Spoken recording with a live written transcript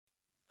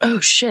Oh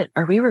shit,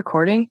 are we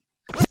recording?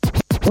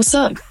 What's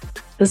up?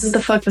 This is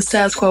the Fuck the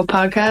Status Quo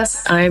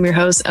podcast. I am your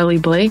host, Ellie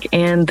Blake,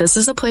 and this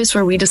is a place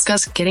where we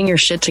discuss getting your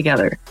shit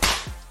together.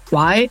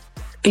 Why?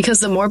 Because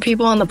the more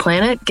people on the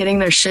planet getting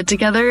their shit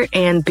together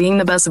and being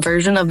the best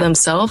version of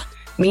themselves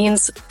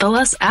means the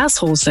less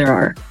assholes there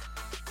are.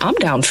 I'm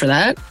down for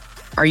that.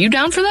 Are you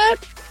down for that?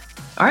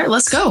 All right,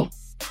 let's go.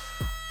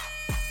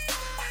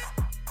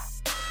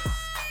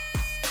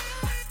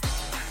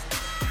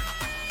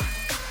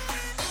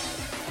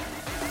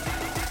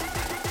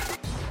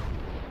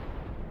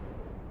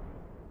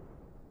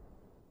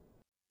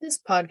 This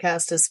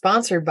podcast is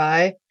sponsored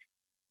by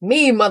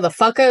me,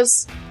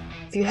 motherfuckers.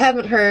 If you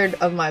haven't heard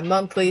of my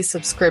monthly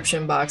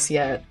subscription box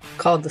yet,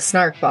 called the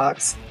Snark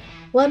Box,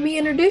 let me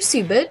introduce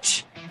you,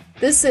 bitch.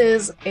 This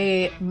is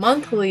a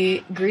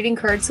monthly greeting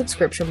card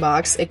subscription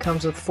box. It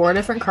comes with 4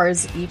 different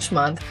cards each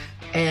month,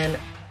 and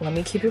let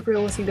me keep it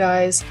real with you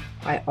guys.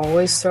 I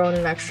always throw in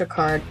an extra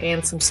card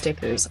and some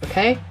stickers,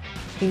 okay?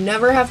 You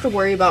never have to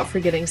worry about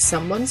forgetting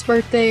someone's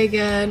birthday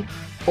again,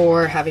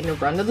 or having to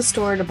run to the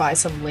store to buy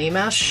some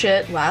lame-ass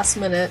shit last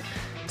minute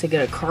to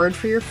get a card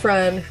for your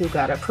friend who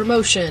got a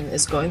promotion,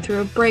 is going through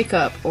a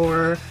breakup,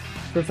 or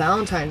for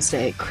Valentine's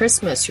Day,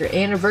 Christmas, your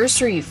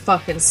anniversary, you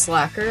fucking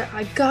slacker.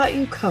 I got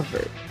you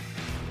covered.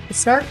 The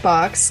Snark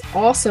Box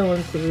also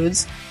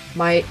includes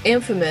my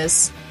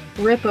infamous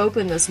rip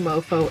open this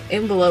mofo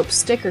envelope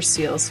sticker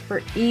seals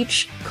for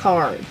each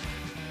card.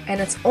 And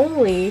it's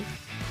only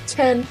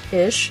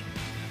 $10-ish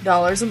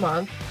a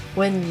month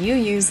when you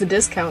use the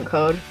discount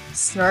code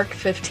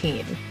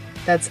SNARK15.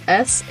 That's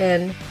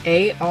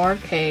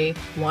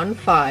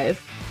SNARK15.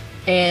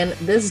 And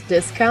this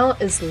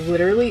discount is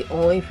literally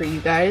only for you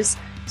guys,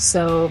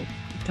 so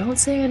don't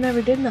say I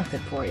never did nothing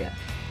for you.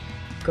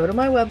 Go to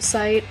my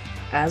website,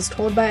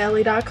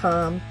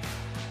 astoldbyellie.com,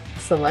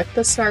 select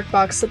the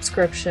Snarkbox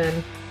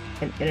subscription,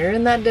 and enter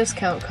in that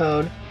discount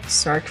code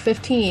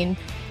SNARK15,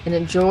 and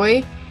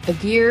enjoy a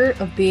year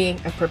of being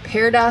a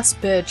prepared-ass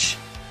bitch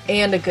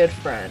and a good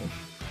friend.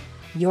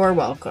 You're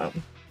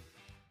welcome.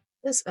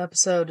 This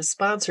episode is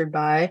sponsored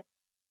by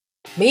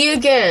me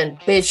again,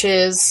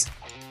 bitches.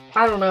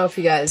 I don't know if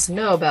you guys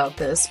know about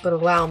this, but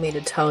allow me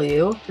to tell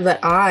you that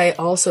I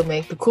also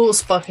make the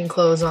coolest fucking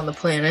clothes on the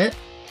planet.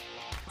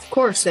 Of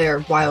course, they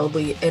are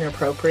wildly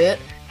inappropriate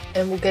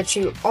and will get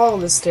you all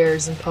the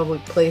stares in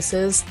public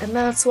places, and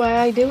that's why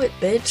I do it,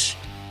 bitch.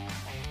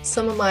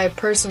 Some of my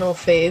personal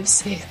faves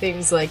say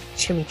things like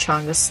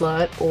chimichanga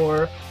slut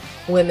or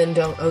women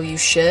don't owe you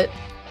shit.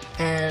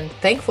 And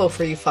Thankful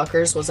for You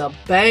Fuckers was a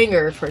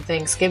banger for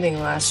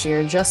Thanksgiving last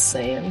year, just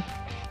saying.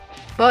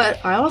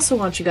 But I also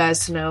want you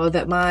guys to know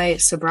that my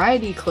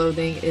sobriety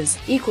clothing is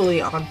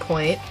equally on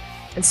point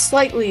and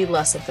slightly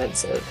less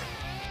offensive.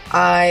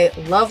 I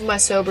love my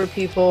sober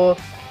people.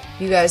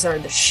 You guys are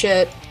the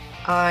shit.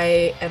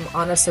 I am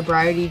on a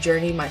sobriety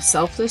journey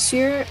myself this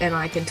year, and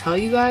I can tell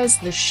you guys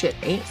this shit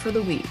ain't for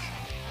the weak.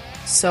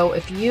 So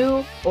if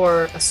you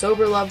or a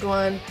sober loved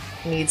one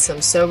need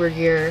some sober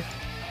gear,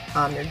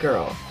 I'm your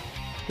girl.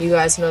 You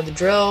guys know the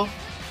drill.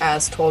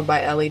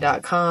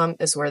 Astoldbyellie.com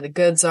is where the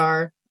goods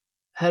are.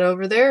 Head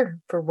over there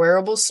for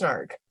wearable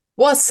snark.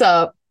 What's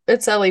up?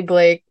 It's Ellie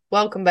Blake.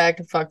 Welcome back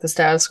to Fuck the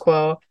Status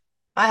Quo.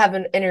 I have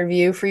an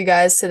interview for you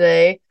guys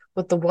today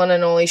with the one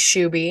and only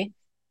Shubi.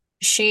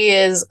 She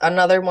is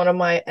another one of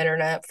my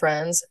internet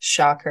friends.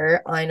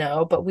 Shocker, I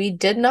know. But we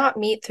did not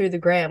meet through the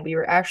gram. We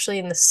were actually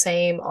in the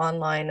same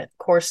online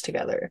course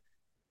together.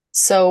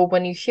 So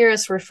when you hear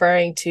us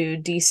referring to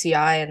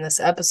DCI in this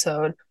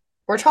episode,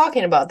 we're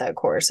talking about that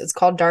course. It's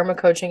called Dharma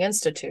Coaching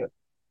Institute.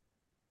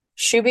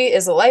 Shubi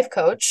is a life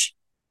coach.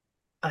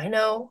 I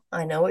know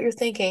what you're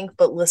thinking,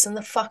 but listen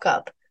the fuck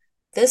up.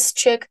 This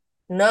chick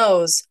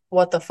knows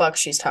what the fuck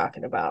she's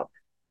talking about.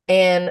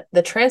 And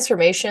the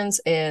transformations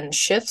and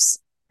shifts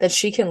that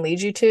she can lead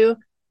you to,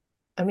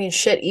 I mean,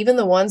 shit, even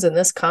the ones in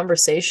this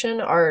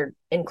conversation are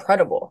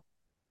incredible.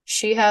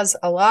 She has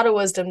a lot of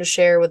wisdom to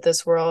share with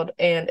this world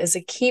and is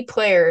a key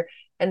player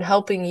in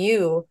helping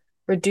you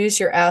reduce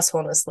your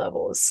assholeness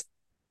levels.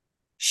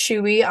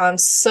 Shubi, I'm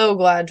so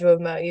glad to have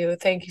met you.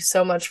 Thank you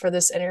so much for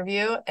this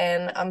interview,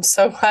 and I'm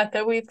so glad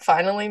that we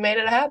finally made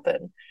it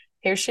happen.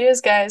 Here she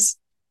is, guys.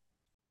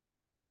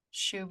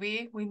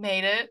 Shubi, we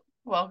made it.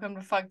 Welcome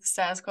to Fuck the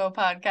Status Quo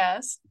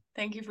podcast.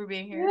 Thank you for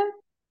being here. Yeah,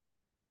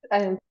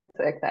 I'm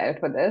so excited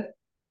for this.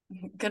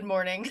 Good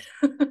morning.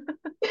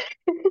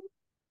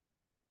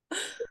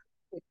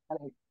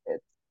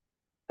 It's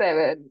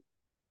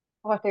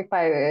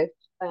 7:45-ish.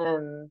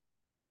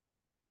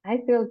 I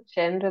feel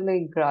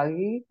generally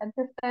groggy at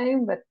this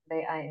time, but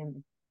today I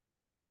am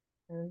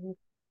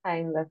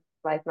fine. That's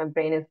like my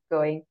brain is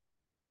going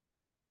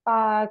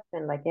fast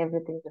and like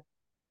everything just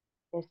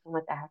there's so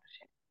much I have to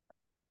share.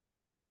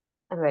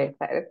 I'm very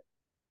excited.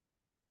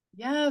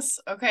 Yes.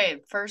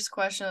 Okay, first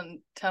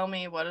question. Tell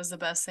me, what is the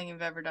best thing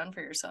you've ever done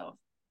for yourself?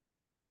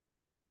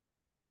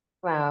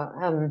 Wow,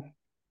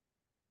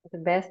 the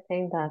best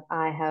thing that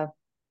I have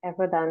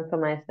ever done for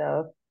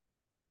myself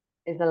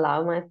is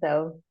allow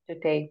myself to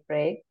take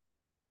breaks,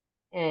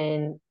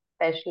 and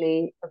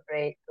especially a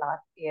break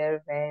last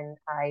year when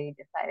I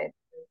decided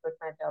to quit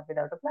my job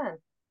without a plan.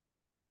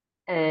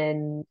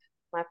 And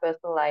my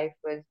personal life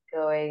was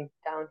going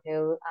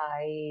downhill.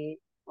 I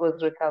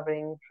was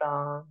recovering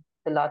from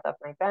the loss of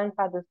my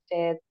grandfather's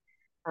death,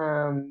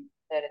 certain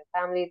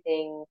family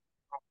things,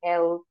 my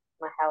health.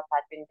 My health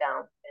had been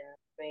down since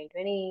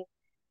 2020.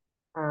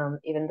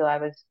 Even though I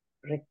was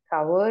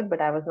recovered,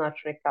 but I was not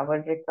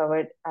recovered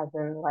as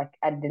in like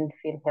I didn't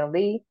feel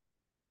healthy.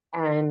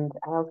 And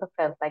I also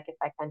felt like if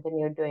I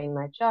continued doing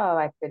my job,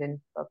 I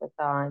couldn't focus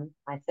on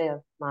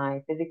myself,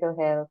 my physical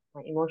health,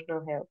 my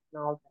emotional health,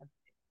 and all that.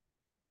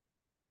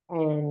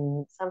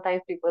 And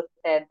sometimes people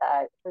said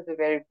that it was a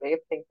very brave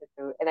thing to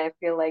do. And I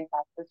feel like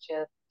that was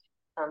just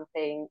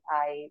something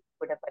I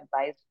would have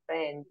advised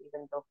friends,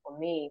 even though for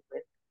me,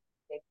 with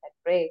take that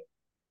break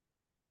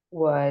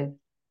was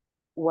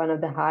one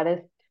of the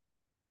hardest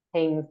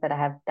things that I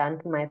have done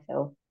to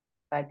myself,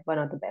 but one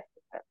of the best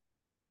as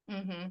well.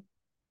 Mm-hmm.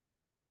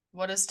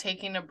 What does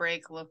taking a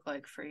break look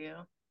like for you?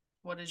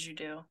 What did you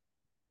do?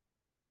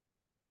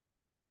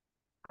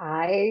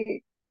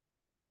 I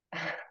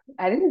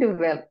I didn't do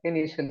well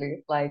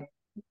initially, like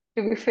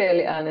to be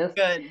fairly honest.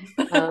 Good.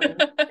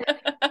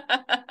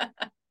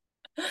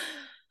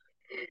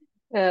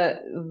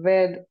 Um,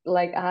 where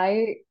like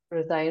I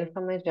resigned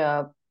from my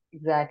job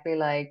exactly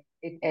like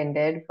it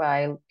ended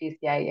while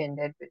PCI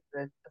ended, which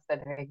was a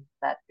certificate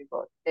that we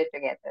both did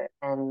together.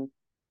 And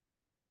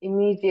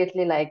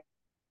immediately, like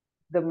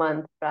the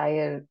month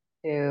prior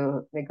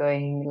to me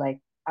going like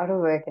out of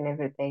work and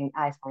everything,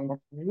 I signed up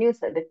for a new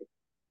certificate.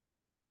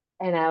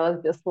 And I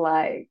was just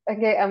like,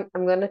 okay,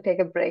 I'm gonna take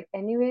a break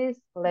anyways.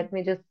 Let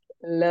me just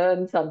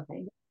learn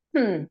something.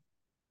 Hmm.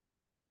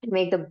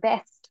 Make the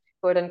best,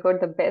 quote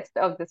unquote, the best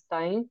of this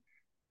time.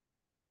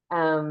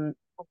 And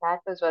that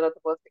was one of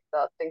the most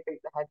exhausting things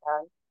I had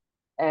done.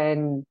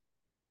 And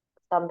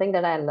something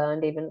that I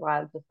learned even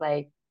while just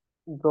like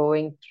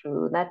going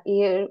through that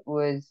year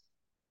was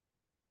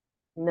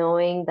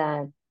knowing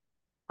that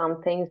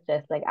some things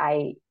just like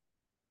I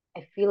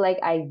feel like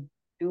I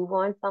do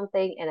want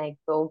something and I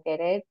go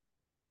get it,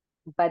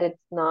 but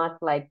it's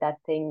not like that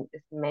thing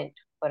is meant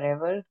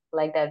forever.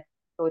 Like that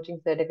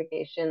coaching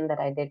certification that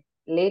I did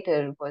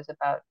later was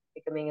about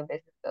becoming a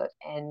business coach,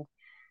 and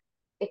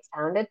it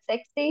sounded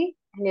sexy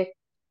and it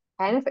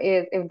kind of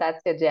is if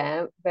that's your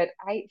jam, but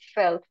I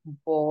felt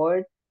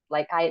bored.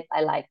 Like I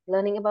like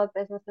learning about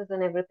businesses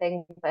and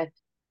everything, but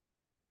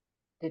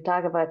to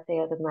talk about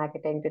sales and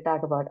marketing, to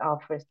talk about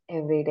offers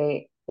every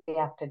day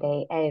after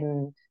day,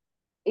 and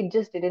it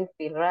just didn't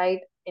feel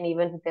right. And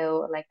even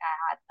though like I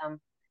had some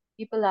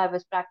people I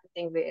was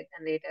practicing with,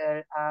 and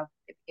later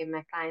they became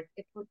my clients,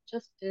 it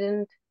just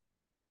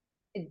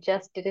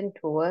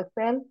didn't work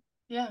well.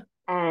 Yeah.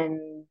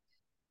 And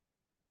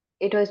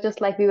it was just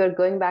like we were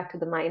going back to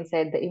the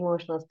mindset, the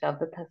emotional stuff,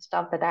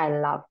 stuff that I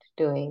loved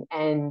doing.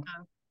 And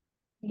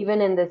even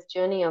in this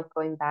journey of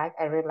going back,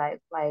 I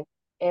realized like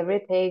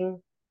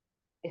everything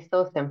is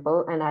so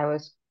simple and I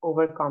was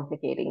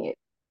overcomplicating it.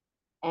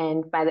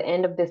 And by the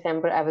end of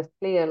December, I was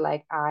clear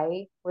like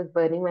I was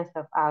burning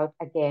myself out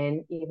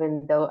again,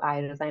 even though I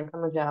resigned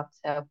from a job.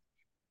 So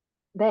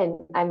then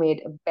I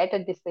made a better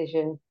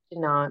decision to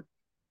not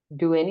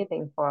do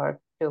anything for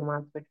 2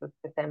 months, which was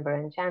December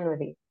and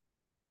January.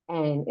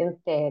 And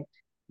instead,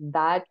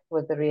 that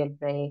was a real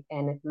break.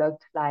 And it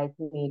looked like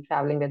me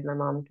traveling with my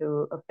mom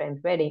to a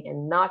friend's wedding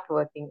and not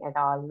working at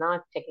all,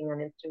 not checking on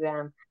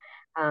Instagram,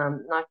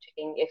 not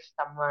checking if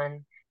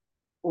someone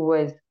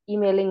was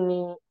emailing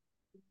me,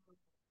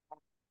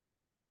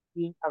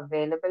 being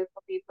available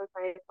for people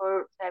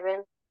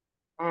 24/7,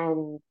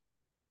 and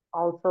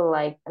also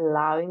like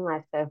allowing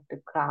myself to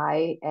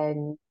cry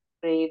and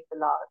grieve the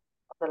loss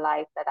of the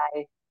life that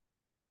I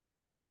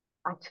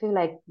actually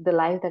like the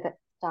life that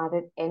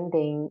started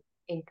ending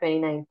in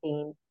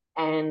 2019.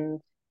 And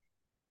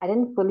I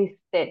didn't fully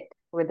sit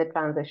with the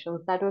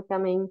transitions that were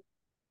coming.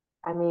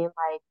 I mean,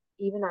 like,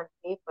 even on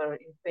paper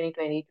in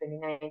 2020,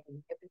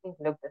 2019, everything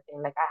looked the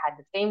same. Like, I had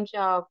the same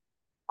job,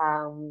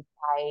 I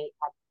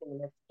had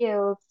similar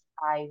skills,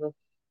 I was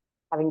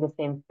having the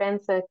same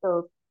friend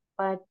circles,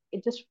 but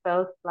it just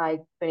felt like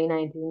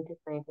 2019 to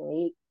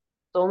 2020,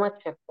 so much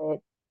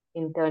shifted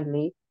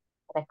internally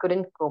that I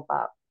couldn't cope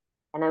up.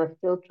 And I was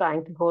still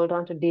trying to hold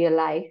on to dear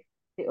life,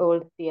 the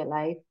old dear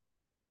life.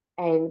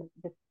 And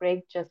this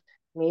break just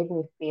made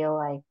me feel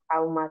like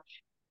how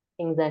much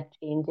things are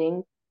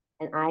changing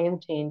and I am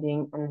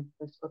changing, and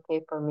it's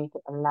okay for me to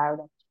allow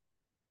that.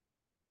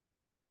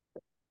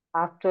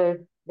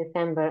 After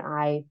December,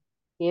 I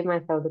gave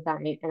myself the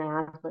time and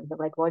I asked myself,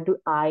 like, what do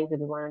I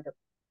really want to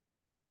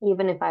do?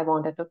 Even if I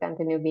wanted to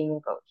continue being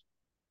a coach.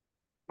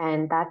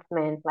 And that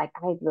meant like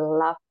I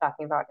love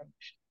talking about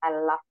emotion. I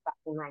love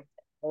talking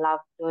mindset. I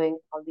love doing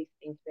all these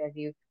things where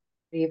you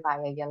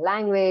rewire your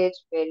language,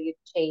 where you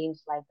change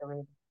like the way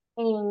you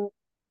think,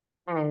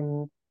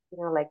 and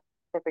like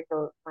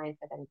typical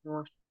mindset and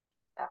emotional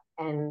stuff.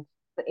 And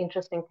the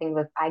interesting thing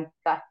was I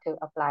got to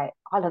apply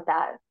all of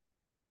that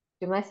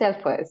to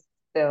myself first.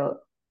 So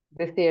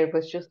this year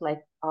was just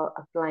like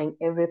applying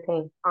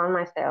everything on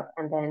myself,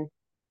 and then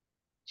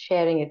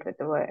sharing it with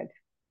the world.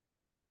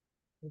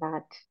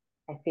 That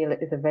I feel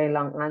is a very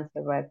long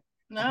answer, but I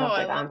No, hope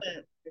I it love answers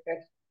it. the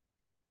question.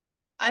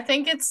 I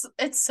think it's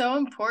so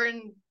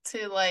important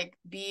to like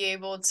be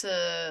able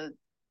to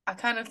I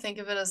kind of think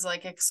of it as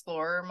like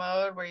explorer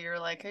mode where you're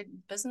like hey,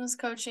 business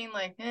coaching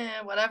like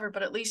whatever,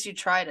 but at least you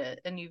tried it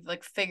and you've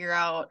like figure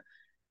out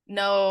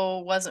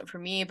no, wasn't for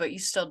me, but you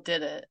still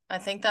did it. I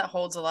think that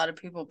holds a lot of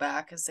people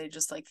back as they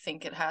just like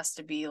think it has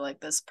to be like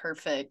this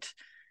perfect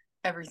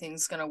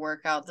everything's going to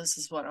work out. This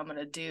is what I'm going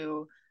to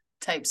do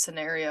type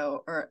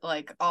scenario or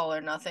like all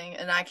or nothing.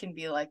 And I can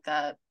be like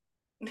that.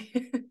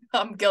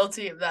 I'm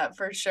guilty of that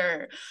for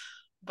sure.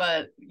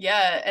 But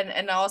yeah,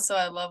 and also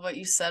I love what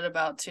you said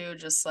about too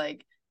just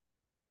like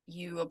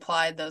you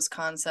applied those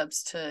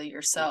concepts to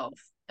yourself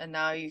and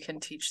now you can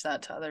teach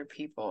that to other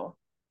people,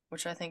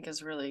 which I think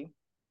is really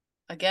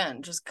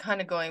again just kind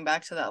of going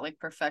back to that like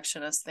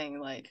perfectionist thing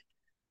like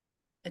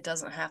it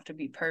doesn't have to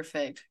be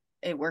perfect.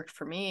 It worked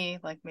for me,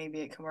 like maybe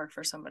it can work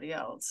for somebody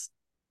else,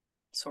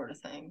 sort of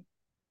thing.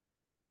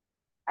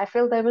 I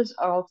feel there was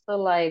also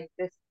like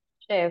this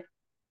shift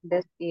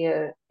this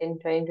year in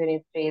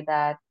 2023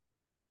 that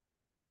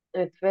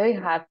it's very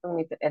hard for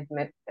me to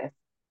admit this.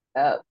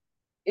 Uh,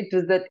 it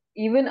was that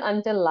even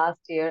until last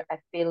year, I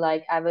feel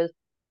like I was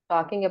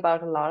talking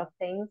about a lot of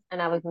things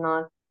and I was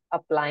not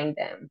applying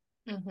them.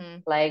 Mm-hmm.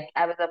 Like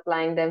I was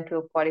applying them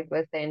to 40%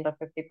 or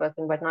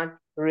 50%, but not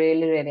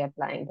really, really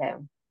applying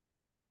them.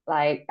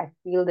 Like I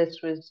feel this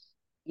was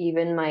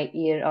even my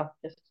year of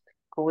just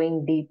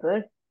going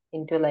deeper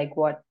into like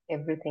what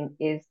everything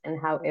is and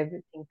how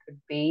everything could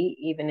be,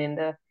 even in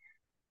the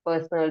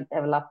personal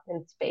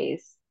development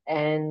space.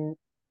 And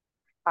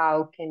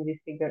how can we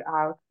figure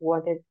out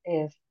what it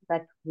is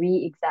that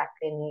we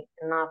exactly need,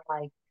 and not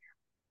like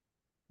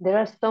there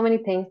are so many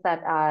things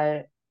that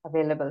are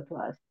available to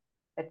us,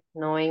 but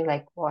knowing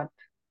like what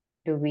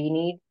do we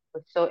need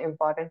was so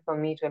important for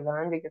me to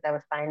learn because I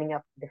was signing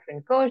up for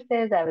different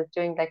courses. I was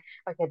doing like,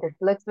 okay, this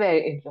looks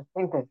very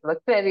interesting, this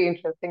looks very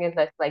interesting, and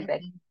that's like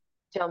Mm-hmm.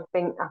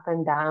 jumping up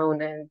and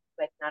down and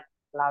like not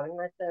allowing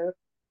myself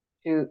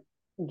to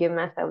give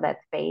myself that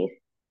space.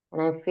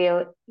 And I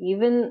feel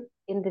even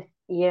in this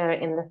year,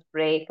 in this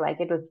break,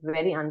 like it was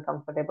very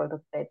uncomfortable to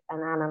sit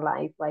and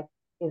analyze, like,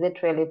 is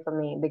it really for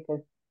me?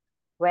 Because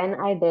when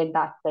I did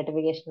that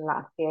certification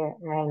last year,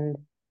 and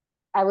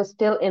I was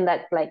still in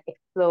that like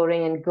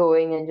exploring and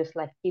going and just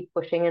like keep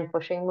pushing and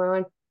pushing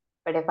mode.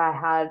 But if I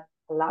had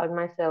allowed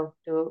myself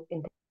to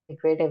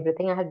integrate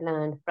everything I had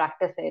learned,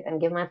 practice it,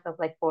 and give myself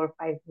like 4 or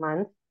 5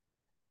 months,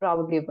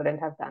 probably wouldn't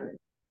have done it.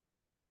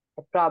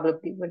 I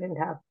probably wouldn't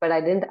have, but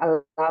I didn't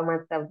allow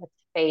myself that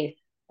space,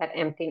 that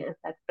emptiness,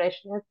 that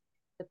freshness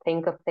to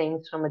think of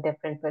things from a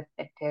different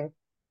perspective.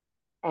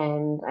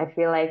 And I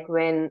feel like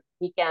when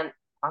we can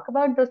talk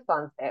about those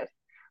concepts,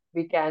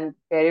 we can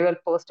very well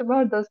post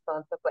about those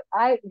concepts. But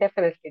I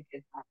definitely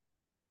did that.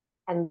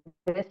 And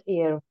this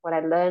year, what I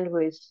learned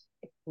was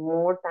it's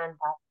more than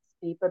that, it's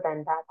deeper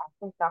than that. I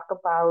can talk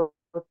about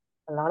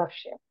a lot of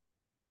shit.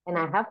 And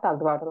I have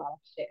talked about a lot of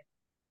shit.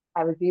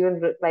 I was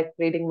even like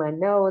reading my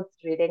notes,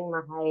 reading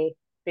my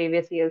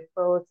previous year's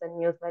posts and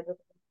newsletters.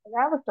 And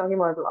I was talking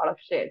about a lot of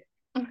shit.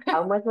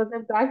 How much was I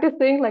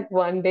practicing? Like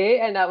one day,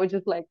 and I would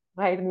just like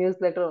write a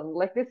newsletter on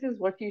like this is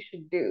what you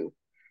should do.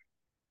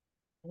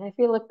 And I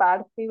feel like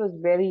part of me was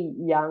very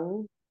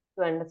young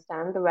to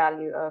understand the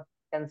value of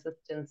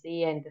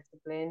consistency and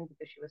discipline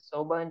because she was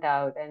so burnt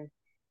out and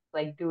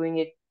like doing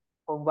it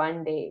for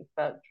one day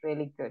felt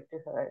really good to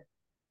her.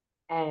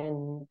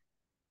 And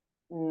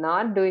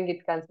not doing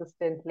it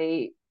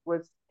consistently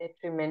was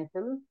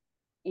detrimental,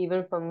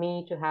 even for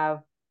me to have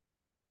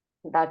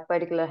that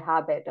particular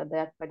habit or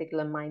that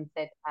particular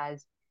mindset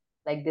as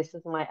like this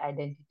is my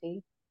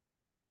identity.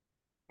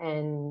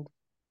 And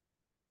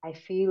I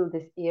feel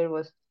this year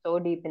was so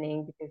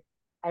deepening because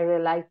I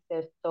realized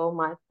there's so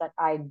much that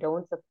I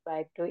don't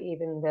subscribe to,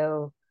 even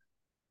though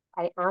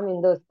I am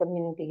in those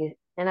communities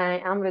and I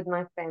am with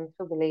my friends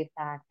who believe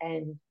that,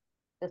 and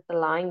just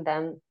allowing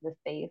them the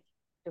space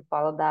to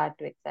follow that,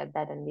 to accept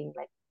that, and being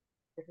like,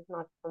 this is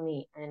not for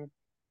me. And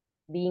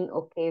being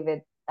okay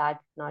with that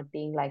not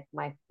being like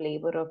my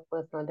flavor of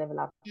personal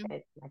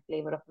development, my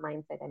flavor of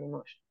mindset and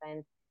emotions.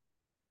 And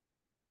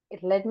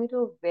it led me to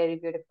a very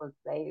beautiful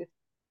place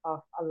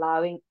of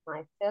allowing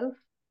myself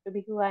to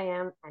be who I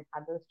am and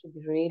others to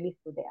be really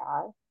who they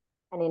are,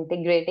 and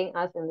integrating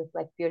us in this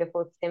like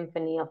beautiful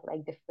symphony of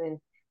like different,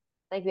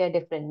 like we are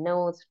different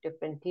notes,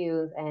 different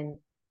tunes, and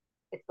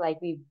it's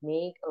like we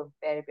make a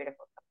very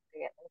beautiful song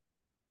together.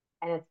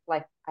 And it's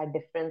like our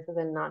differences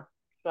and not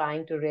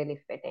trying to really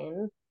fit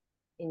in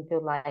into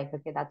like,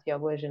 okay, that's your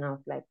version of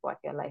like what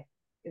your life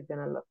is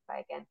gonna look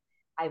like. And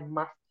I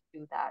must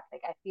do that.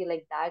 Like I feel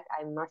like that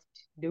I must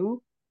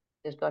do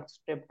just got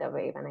stripped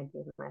away when I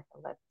gave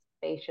myself that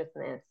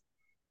spaciousness.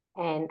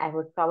 And I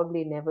would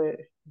probably never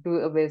do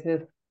a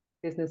business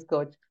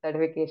coach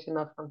certification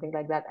or something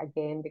like that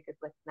again because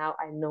like now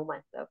I know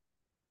myself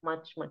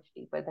much, much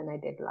deeper than I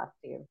did last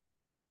year.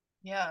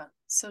 Yeah.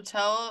 So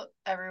tell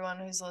everyone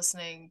who's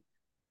listening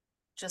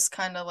just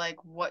kind of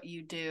like what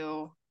you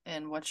do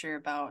and what you're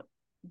about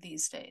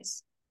these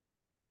days.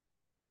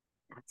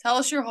 Tell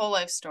us your whole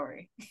life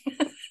story.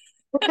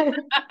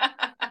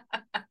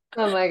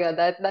 Oh my God,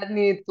 that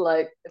needs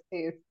like at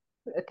least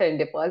a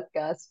 10-day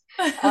podcast.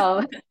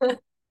 Um,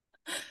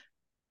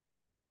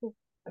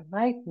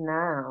 right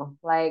now,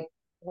 like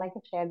I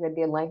shared with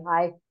you, like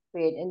I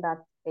created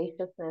that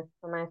spaciousness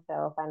for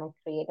myself and I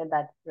created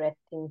that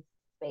resting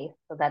space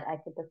so that I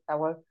could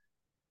discover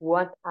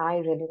what I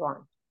really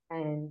want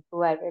and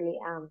who I really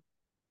am.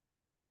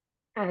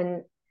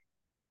 And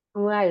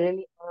who I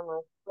really am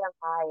or who am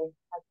I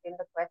has been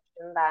the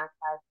question that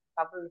has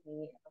troubled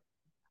me ever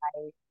since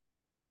I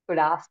could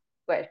ask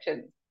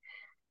questions.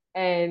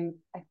 And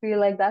I feel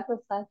like that was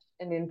such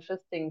an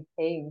interesting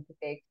thing to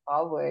take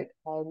forward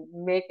and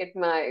make it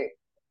my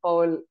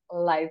whole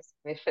life's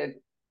mission.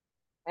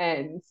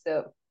 And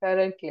so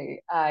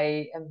currently,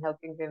 I am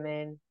helping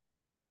women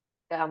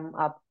come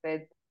up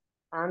with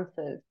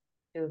answers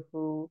to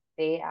who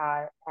they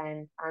are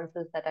and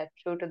answers that are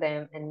true to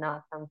them and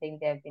not something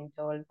they've been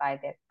told by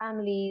their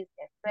families,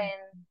 their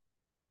friends,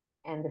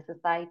 and the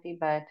society,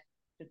 but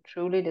to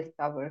truly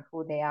discover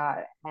who they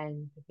are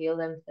and to heal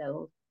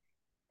themselves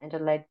and to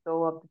let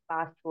go of the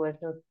past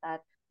versions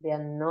that they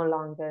are no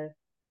longer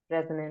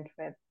resonant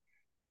with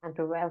and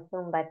to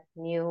welcome that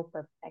new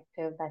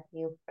perspective, that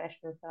new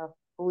freshness of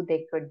who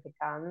they could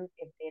become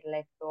if they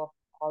let go of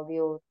all the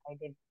old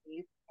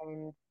identities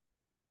and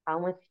how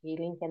much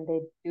healing can they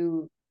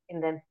do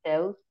in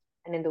themselves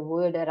and in the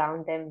world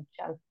around them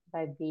just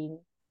by being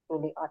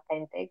truly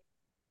authentic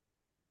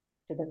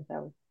to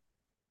themselves.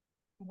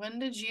 When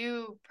did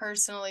you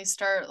personally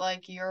start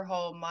like your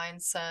whole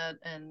mindset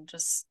and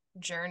just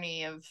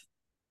journey of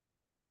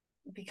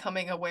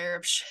becoming aware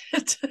of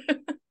shit?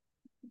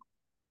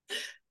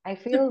 I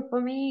feel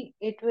for me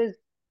it was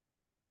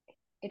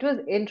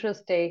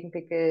interesting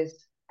because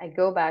I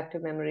go back to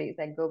memories.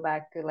 I go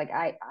back to like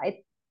I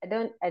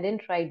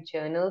didn't write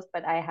journals,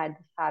 but I had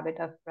this habit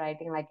of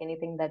writing like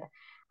anything that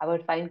I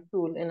would find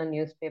cool in a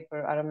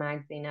newspaper or a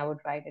magazine. I would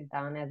write it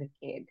down as a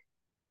kid.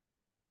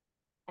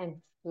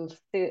 And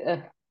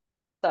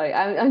sorry,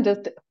 I'm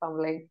just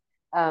fumbling.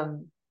 I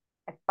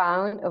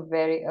found a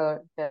very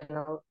old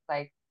journal,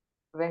 like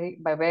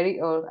very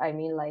old. I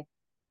mean like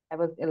I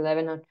was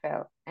 11 or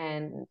 12,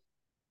 and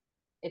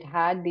it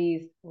had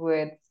these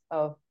words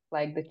of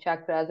like the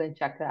chakras and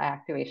chakra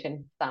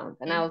activation sounds.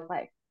 And I was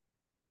like,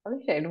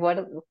 holy shit,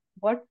 what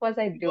was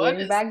I What doing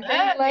is back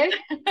then? that?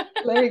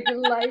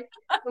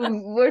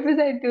 What was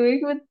I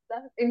doing with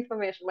that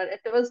information? But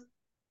it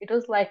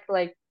was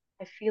like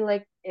I feel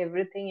like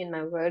everything in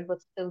my world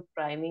was still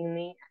priming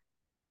me.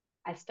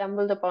 I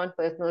stumbled upon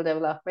personal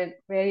development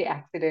very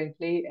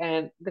accidentally,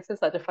 and this is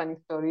such a funny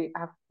story.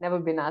 I've never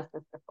been asked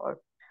this before.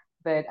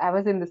 But I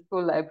was in the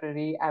school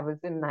library. I was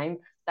in ninth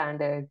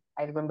standard.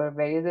 I remember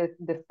very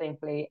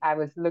distinctly. I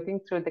was looking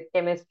through the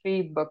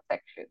chemistry book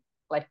section,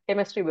 like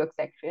chemistry book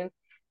section,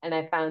 and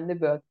I found the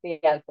book The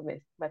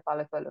Alchemist by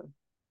Paulo Coelho.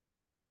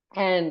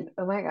 And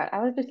oh my God,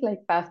 I was just like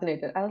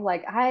fascinated. I was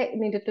like, I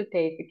needed to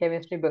take a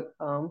chemistry book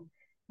home,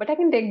 but I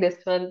can take this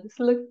one. This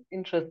looks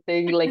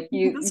interesting. Like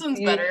This one's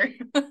better.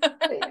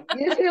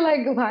 you see,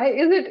 like, why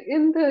is it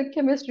in the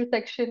chemistry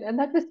section? And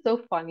that was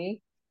so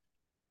funny.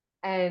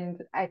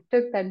 And I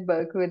took that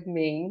book with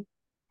me.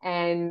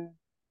 And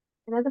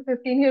as a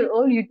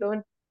 15-year-old, you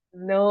don't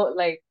know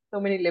like so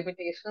many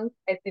limitations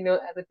as you know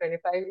as a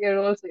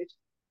 25-year-old. So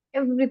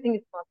everything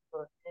is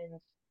possible. And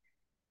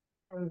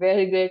I'm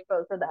very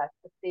grateful for that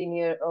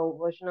 15-year-old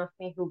version of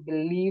me who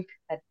believed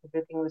that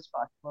everything was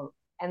possible.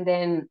 And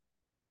then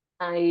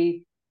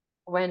I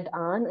went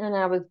on and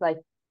I was like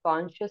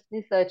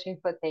consciously searching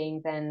for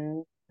things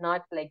and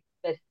not like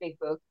specific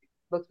books.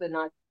 Books were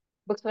not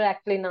books were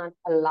actually not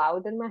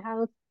allowed in my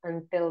house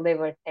until they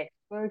were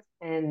textbooks,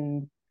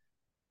 and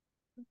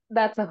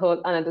that's a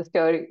whole another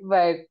story.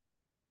 But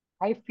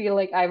I feel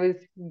like I was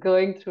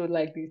going through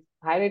like these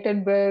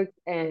pirated books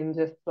and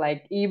just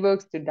like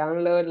ebooks to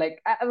download.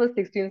 Like I was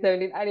 16,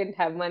 17. I didn't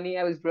have money.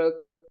 I was broke.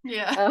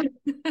 Yeah. Um,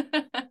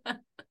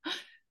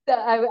 so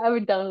I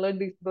would download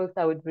these books.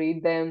 I would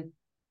read them.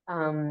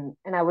 And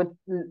I would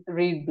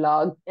read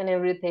blogs and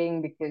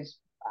everything because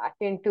back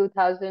in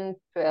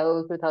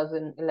 2012,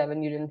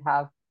 2011, you didn't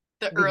have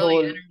The the early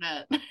whole,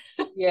 internet.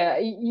 yeah,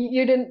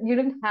 you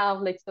didn't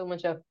have like so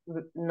much of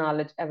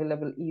knowledge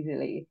available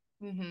easily.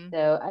 Hmm.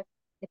 So I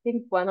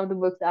think one of the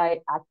books I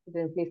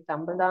accidentally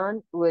stumbled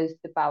on was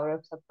The Power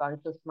of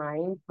Subconscious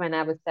Mind when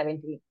I was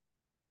 17.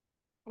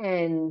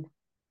 And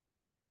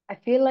I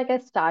feel like I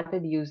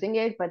started using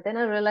it, but then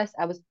I realized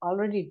I was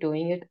already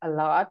doing it a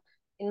lot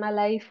in my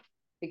life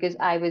because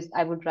I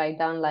would write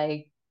down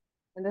like,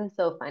 and this is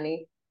so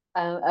funny.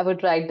 I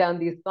would write down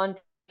these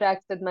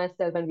contracts with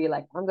myself and be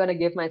like, I'm gonna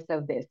give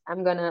myself this.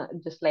 I'm gonna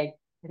just like,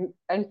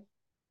 and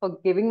for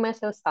giving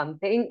myself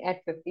something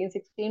at 15,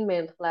 16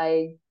 meant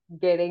like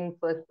getting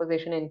first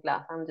position in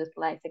class. I'm just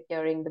like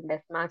securing the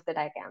best marks that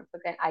I can so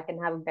that I can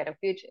have a better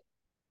future.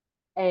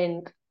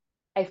 And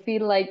I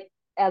feel like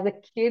as a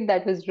kid,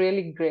 that was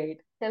really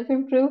great.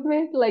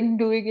 self-improvement, like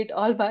doing it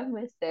all by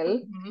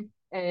myself. Hmm.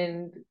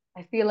 And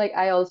I feel like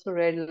I also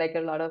read like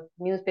a lot of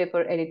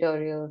newspaper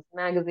editorials,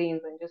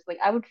 magazines, and just like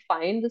I would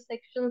find the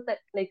sections that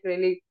like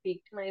really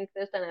piqued my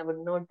interest and I would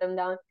note them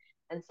down.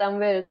 And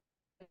somewhere it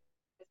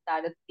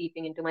started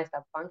seeping into my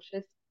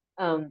subconscious.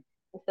 Um,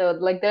 so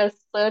like there are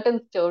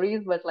certain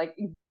stories, but like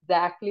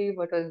exactly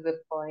what was the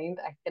point,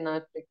 I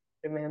cannot like,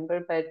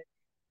 remember. But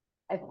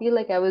I feel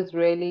like I was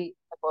really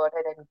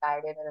supported and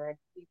guided, and I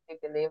deeply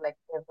believe like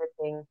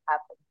everything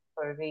happens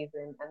for a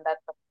reason. And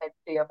that's what I said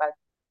to you about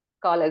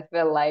call as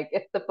well. Like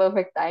it's the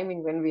perfect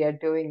timing when we are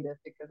doing this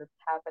because it's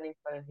happening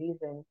for a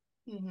reason.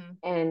 Hmm.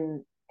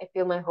 And I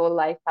feel my whole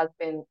life has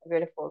been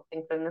beautiful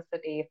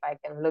synchronicity. If I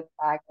can look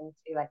back and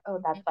see like, oh,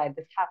 that's why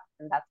this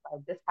happened, that's why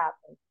this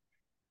happened.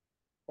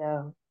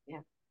 So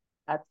yeah,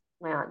 that's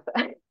my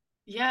answer.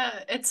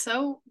 Yeah, it's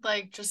so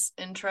like just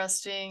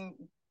interesting,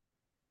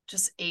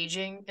 just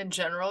aging in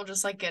general,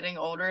 just like getting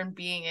older and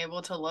being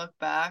able to look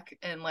back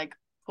and like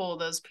pull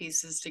those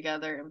pieces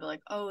together and be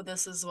like, oh,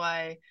 this is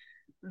why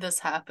this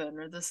happened,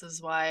 or this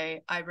is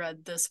why I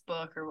read this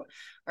book, or what.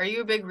 Are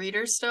you a big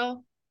reader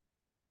still?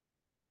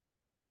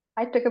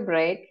 I took a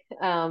break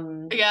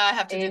Yeah, I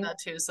have to do in that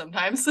too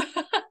sometimes.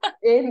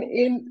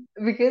 in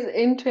because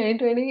in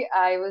 2020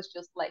 I was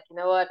just like, you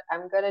know what,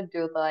 I'm gonna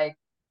do like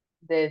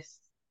this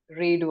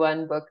read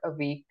one book a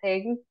week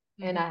thing,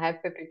 and Hmm. I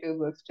have 52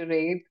 books to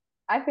read.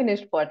 I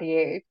finished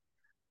 48,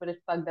 but it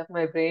fucked up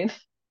my brain.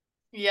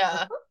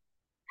 Yeah.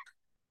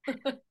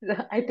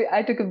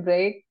 I took a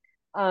break,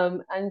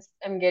 and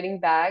I'm getting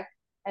back.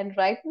 And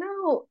right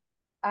now,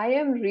 I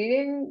am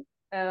reading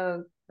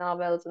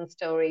novels and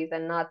stories,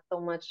 and not so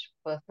much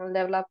personal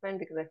development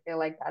because I feel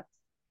like that's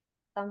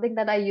something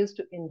that I used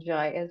to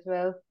enjoy as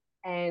well.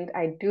 And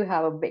I do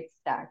have a big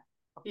stack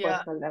of Yeah.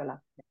 personal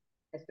development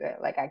as well,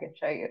 like I can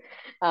show you.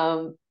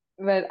 Um,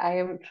 but I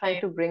am trying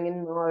Same. to bring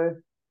in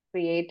more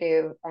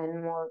creative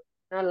and more,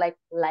 like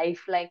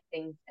lifelike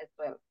things as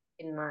well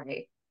in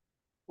my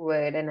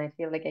word. And I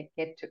feel like I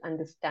get to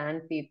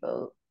understand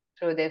people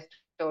through their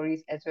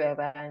stories as well,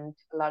 and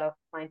a lot of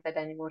mindset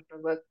and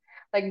emotional work.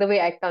 Like the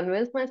way I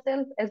convince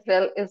myself as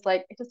well is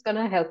like it is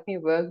gonna help me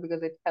work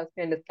because it helps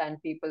me understand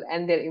people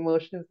and their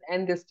emotions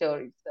and their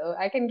stories. So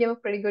I can give a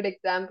pretty good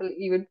example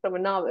even from a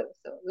novel.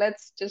 So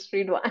let's just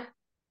read one.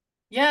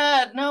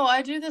 Yeah, no,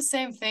 I do the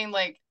same thing.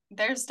 Like,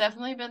 there's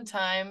definitely been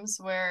times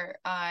where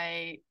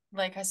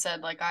like I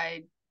said, like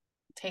I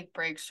take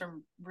breaks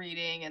from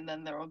reading, and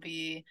then there will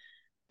be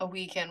a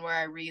weekend where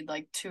I read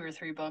like two or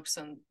three books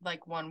in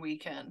like one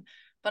weekend.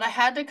 But I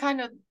had to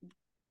kind of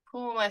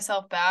pull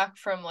myself back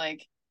from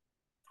like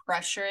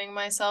pressuring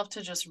myself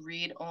to just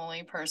read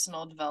only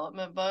personal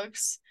development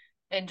books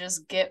and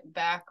just get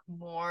back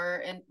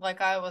more. And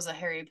like I was a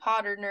Harry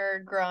Potter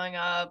nerd growing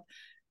up.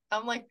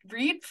 I'm like,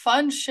 read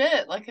fun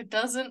shit. Like it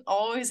doesn't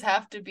always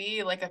have to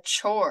be like a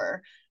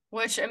chore.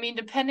 Which I mean,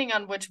 depending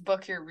on which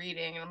book you're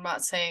reading, and I'm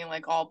not saying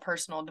like all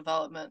personal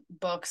development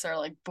books are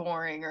like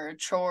boring or a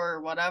chore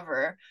or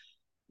whatever.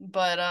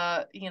 But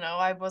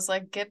I was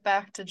like, get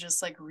back to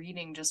just like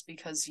reading just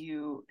because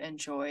you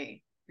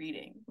enjoy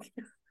reading.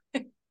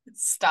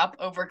 Stop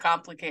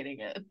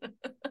overcomplicating it.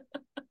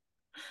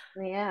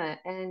 Yeah,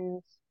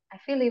 and I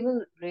feel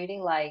even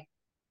reading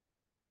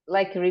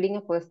like reading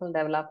a personal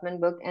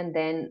development book and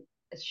then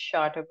a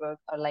shorter book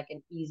or like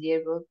an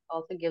easier book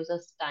also gives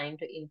us time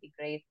to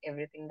integrate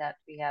everything that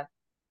we have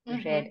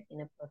read Hmm.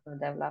 in a personal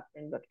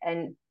development book.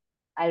 And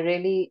I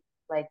really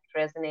like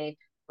resonate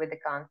with the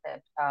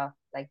concept of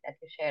like that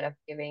you shared of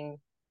giving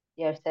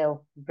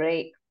yourself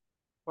break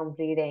from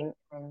reading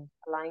and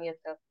allowing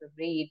yourself to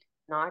read,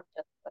 not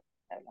just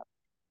personal development.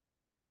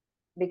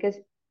 Because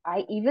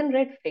I even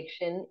read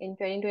fiction in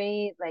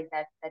 2020, like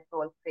that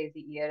whole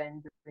crazy year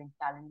and doing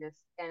challenges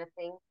kind of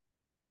thing.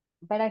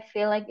 But I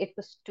feel like it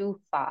was too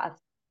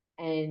fast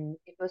and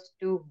it was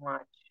too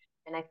much.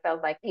 And I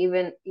felt like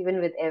even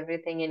with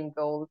everything in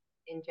goals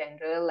in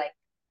general, like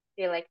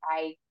I feel like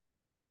I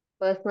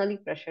personally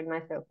pressured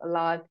myself a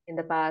lot in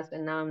the past,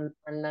 and now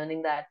I'm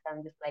learning that. So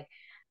I'm just like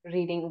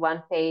reading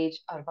one page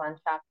or one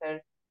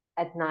chapter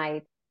at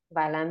night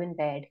while I'm in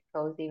bed,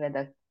 cozy with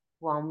a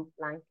warm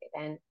blanket,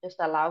 and just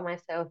allow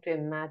myself to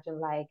imagine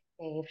like,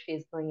 hey, if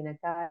she's going in a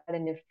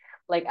garden, if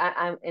like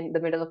I'm in the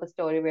middle of a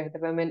story where the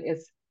woman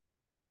is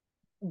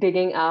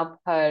digging up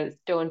her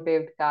stone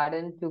paved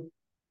garden to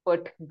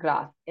put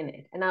grass in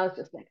it. And I was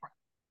just like,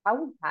 how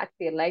would that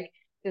feel? Like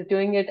she's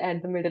doing it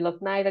at the middle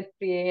of night at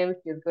 3 a.m.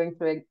 She's going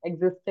through an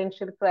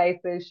existential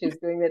crisis. She's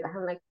doing it.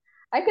 I'm like,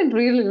 I can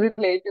really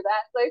relate to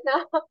that right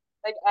now.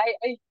 Like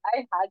I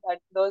had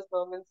those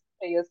moments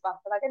 3 years back,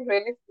 and I can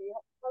really see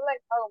her. I'm like,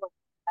 oh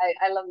my,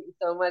 I love you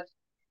so much.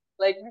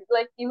 Like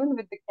even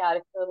with the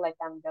character, like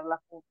I'm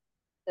developing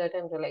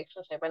certain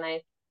relationship, and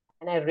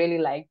I really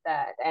like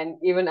that. And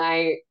even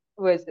I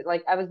was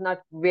like, I was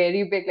not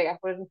very big, like I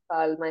wouldn't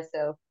call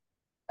myself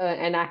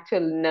an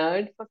actual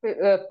nerd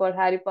for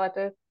Harry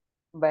Potter,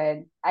 but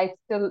I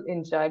still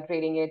enjoyed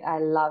reading it. I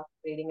love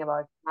reading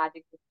about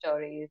magical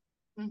stories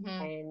Hmm.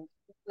 and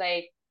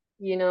like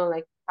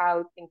like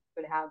how things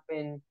could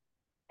happen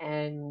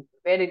and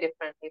very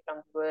differently from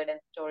the word, and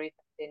stories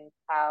didn't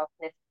have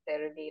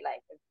necessarily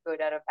like a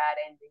good or a bad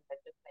ending, but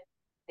just like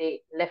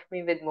they left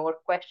me with more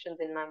questions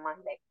in my mind,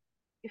 like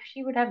if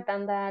she would have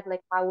done that,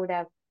 like how would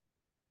have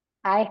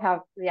I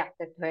have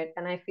reacted to it?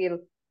 And I feel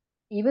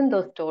even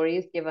those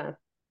stories give us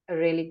a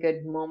really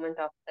good moment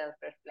of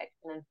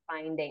self-reflection and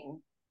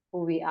finding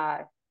who we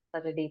are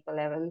at a deeper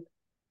level.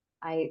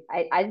 I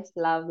just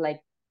love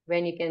like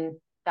when you can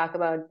talk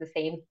about the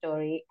same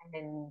story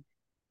and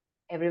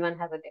everyone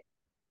has a different.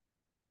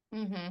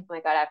 Mm-hmm. Oh my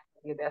God, I have to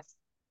tell you this.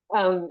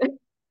 Um,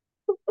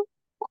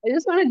 I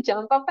just want to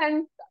jump up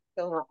and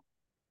so much.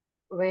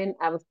 When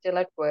I was still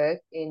at work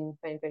in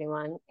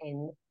 2021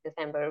 in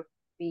December,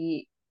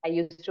 we I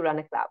used to run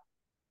a club,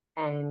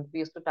 and we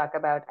used to talk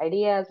about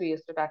ideas, we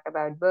used to talk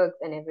about books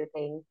and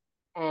everything.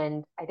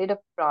 And I did a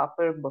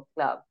proper book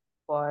club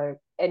for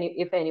any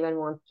if anyone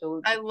wants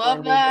to I just go love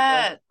and read the book.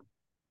 that.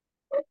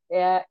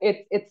 Yeah,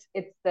 it's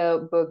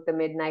the book The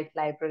Midnight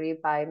Library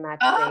by Matt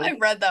I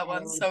Haig. read that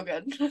one. And So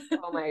good.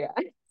 oh my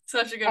God.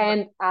 Such a good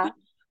book. And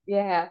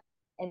yeah,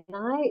 and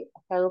I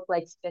help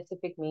like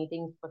specific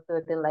meetings for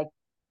certain like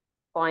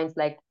points,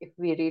 like if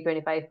we read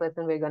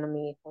 25%, we're gonna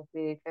meet. If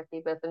we read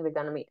 50%, we're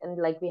gonna meet. And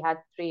like we had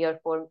 3 or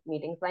 4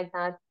 meetings like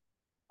that,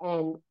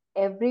 and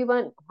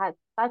everyone had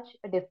such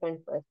a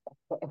different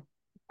perspective.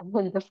 And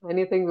then the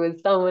funny thing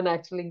was, someone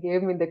actually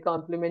gave me the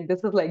compliment.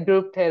 This is like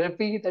group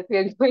therapy that we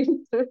are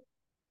going through,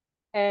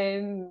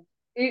 and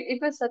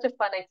it was such a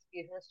fun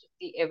experience to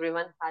see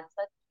everyone had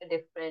such a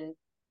different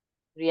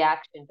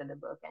reaction to the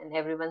book, and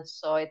everyone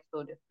saw it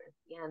so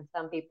differently. And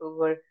some people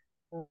were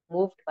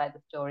moved by the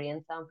story,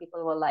 and some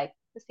people were like,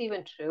 "Is this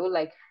even true?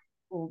 Like,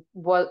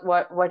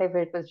 what if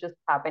it was just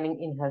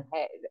happening in her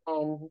head?"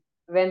 And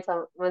when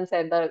someone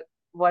said that,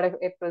 what if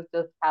it was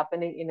just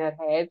happening in her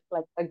head?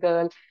 Like a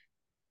girl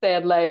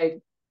said,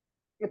 like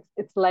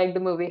it's like the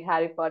movie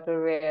Harry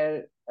Potter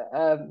where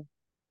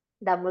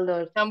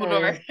Dumbledore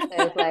Dumbledore.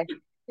 says like,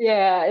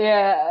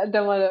 yeah,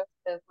 Dumbledore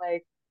says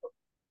like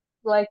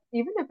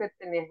even if it's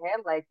in your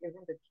head, like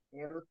isn't it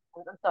true?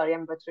 I'm sorry,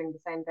 I'm butchering the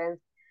sentence.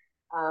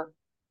 Um,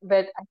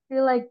 but I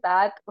feel like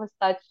that was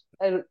such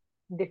a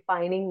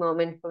defining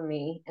moment for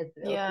me as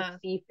well, to Yeah.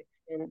 see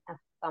fiction as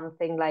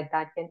something like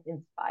that can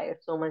inspire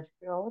so much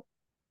growth,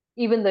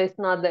 even though it's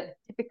not the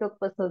typical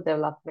personal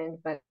development,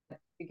 but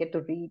you get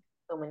to read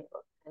so many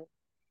books. And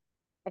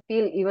I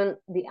feel even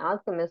The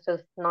Alchemist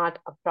is not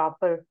a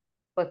proper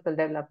personal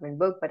development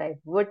book, but I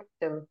would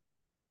still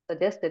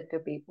suggest it to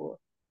people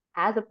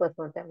as a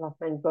personal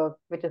development book,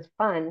 which is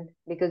fun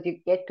because you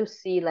get to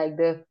see like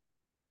the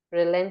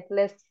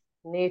relentless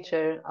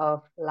nature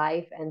of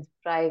life and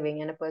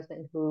striving, and a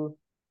person who,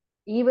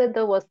 even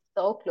though was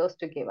so close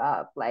to give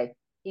up, like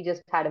he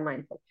just had a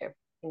mindset shift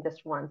in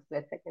just 1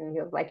 split second.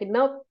 He was like,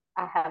 nope,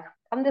 I have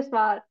come this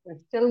far and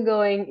still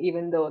going,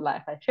 even though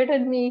life has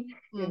shitted me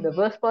in the Mm-hmm.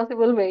 worst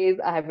possible ways.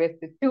 I have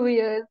wasted 2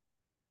 years,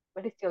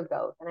 but it still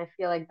goes. And I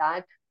feel like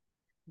that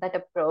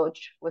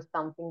approach was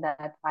something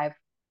that I've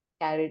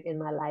carried in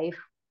my life.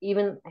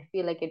 Even I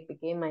feel like it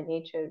became my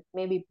nature,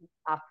 maybe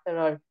after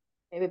or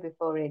maybe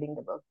before reading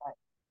the book. But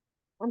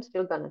I'm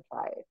still gonna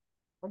try it.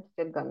 I'm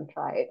still gonna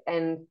try it.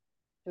 And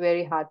it's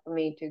very hard for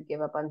me to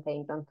give up on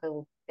things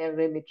until they're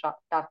really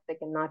toxic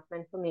and not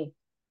meant for me.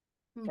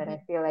 But I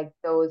Mm-hmm. feel like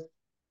those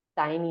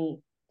tiny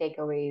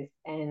takeaways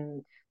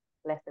and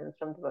lessons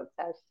from the books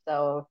are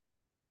so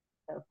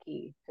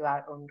key to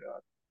our own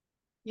growth.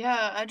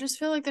 Yeah, I just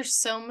feel like there's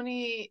so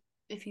many,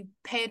 if you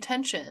pay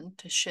attention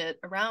to shit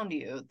around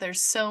you,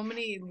 there's so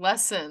many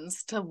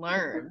lessons to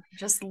learn,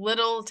 just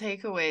little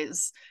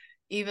takeaways,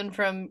 even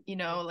from,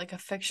 like a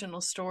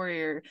fictional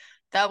story or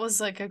that was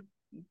like a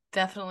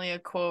definitely a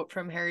quote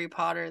from Harry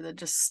Potter that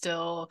just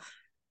still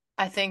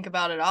I think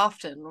about it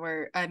often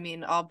where I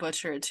mean I'll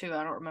butcher it too.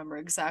 I don't remember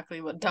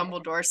exactly what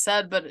Dumbledore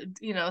said, but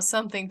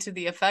something to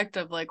the effect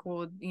of like,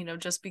 well,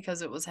 just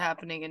because it was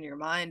happening in your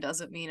mind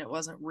doesn't mean it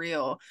wasn't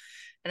real.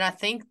 And I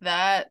think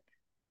that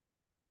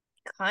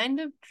kind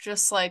of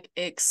just like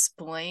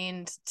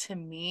explained to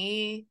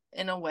me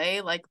in a way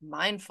like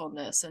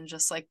mindfulness and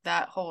just like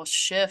that whole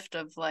shift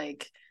of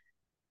like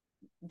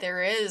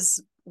there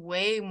is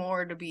way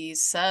more to be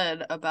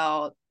said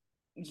about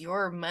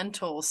your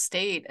mental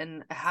state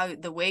and how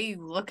the way you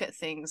look at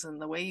things and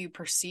the way you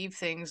perceive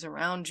things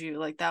around you.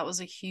 Like that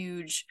was a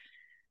huge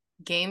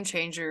game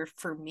changer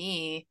for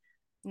me,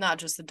 not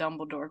just the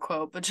Dumbledore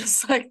quote, but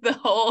just like the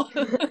whole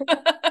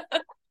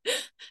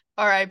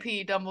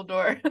RIP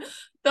Dumbledore.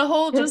 The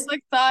whole just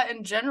like thought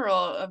in general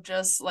of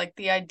just like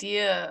the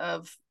idea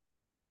of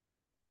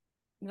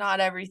not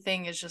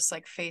everything is just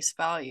like face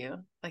value.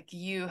 Like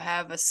you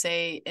have a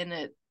say in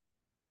it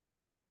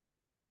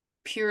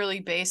purely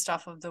based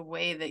off of the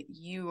way that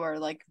you are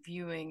like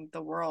viewing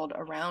the world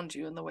around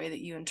you and the way that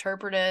you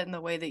interpret it and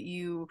the way that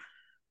you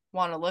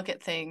want to look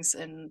at things.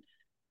 And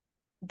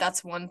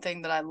that's one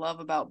thing that I love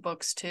about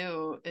books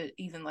too,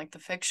 even like the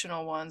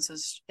fictional ones,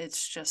 is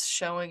it's just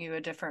showing you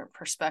a different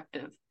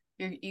perspective.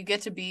 You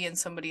get to be in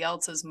somebody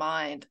else's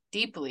mind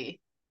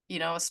deeply,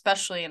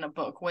 especially in a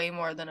book, way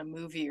more than a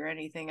movie or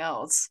anything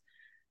else.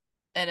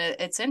 And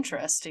it's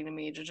interesting to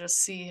me to just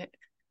see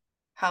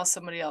how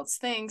somebody else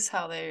thinks,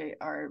 how they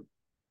are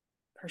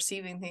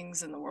perceiving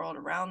things in the world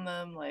around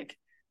them. Like,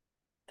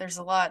 there's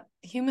a lot,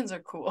 humans are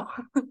cool,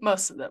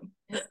 most of them.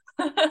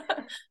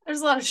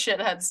 There's a lot of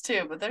shitheads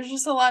too, but there's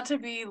just a lot to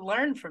be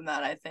learned from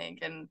that, I think.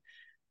 And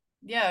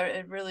yeah,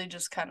 it really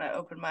just kind of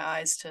opened my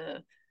eyes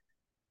to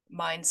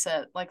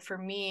mindset. Like for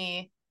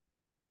me,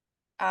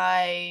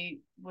 I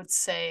would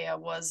say I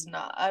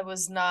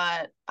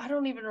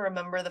don't even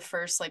remember the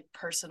first like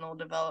personal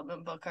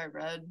development book I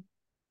read.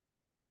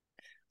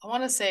 I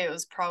want to say it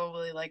was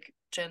probably like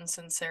Jen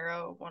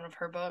Sincero, one of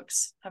her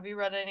books. Have you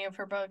read any of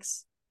her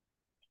books?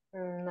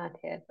 Not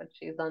yet, but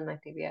she's on my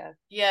TBR.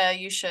 Yeah,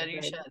 you should. I've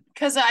You read. should.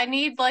 Because I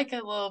need like a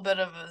little bit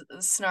of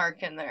a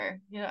snark in there.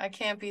 You know, I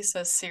can't be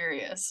so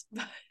serious.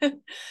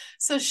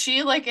 So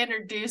she like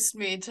introduced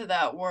me to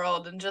that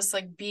world and just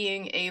like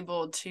being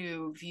able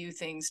to view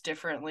things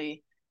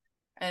differently.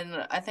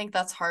 And I think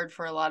that's hard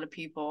for a lot of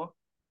people.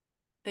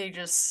 They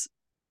just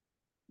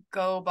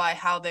go by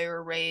how they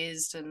were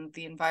raised and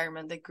the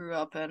environment they grew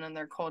up in and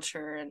their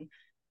culture. And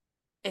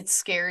it's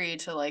scary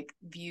to like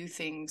view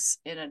things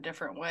in a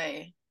different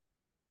way.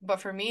 But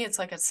for me, it's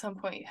like at some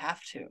point you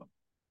have to.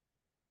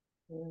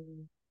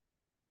 Mm,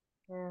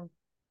 yeah.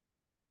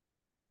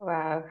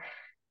 Wow.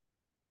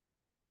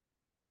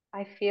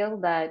 I feel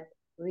that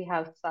we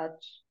have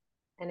such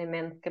an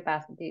immense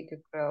capacity to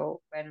grow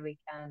when we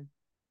can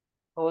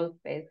hold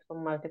space for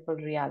multiple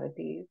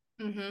realities.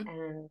 Mm-hmm.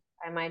 And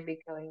I might be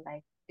going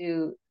like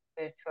too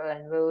spiritual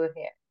and woo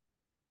here.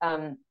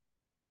 Um,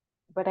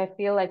 but I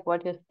feel like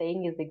what you're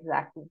saying is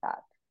exactly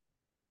that.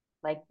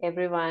 Like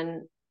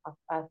everyone of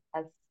us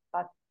has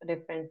such a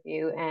different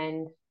view,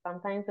 and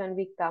sometimes when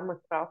we come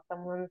across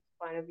someone's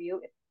point of view,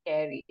 it's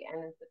scary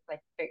and it just like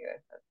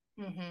triggers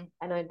us. Mm-hmm.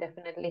 I know it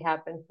definitely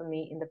happened for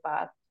me in the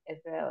past as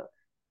well.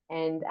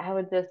 And I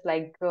would just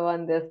like go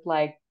on this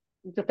like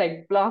just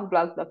like block,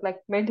 like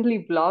mentally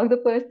block the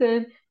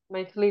person,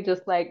 mentally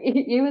just like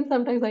even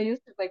sometimes I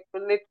used to like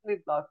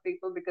literally block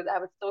people because I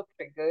was so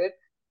triggered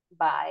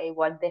by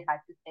what they had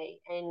to say.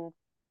 And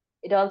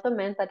it also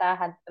meant that I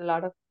had a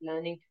lot of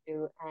learning to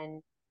do,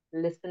 and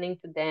listening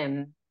to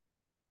them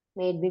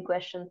made me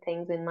question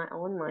things in my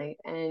own mind.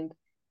 And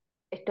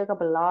it took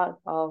up a lot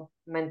of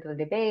mental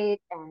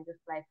debate and just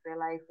like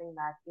realizing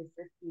that is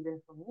this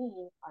even for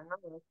me or not?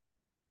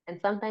 And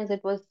sometimes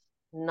it was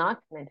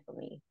not meant for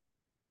me.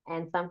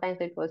 And sometimes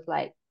it was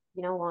like,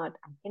 you know what,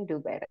 I can do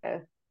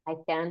better. I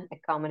can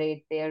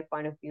accommodate their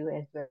point of view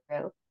as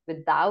well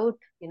without,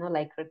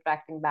 like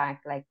retracting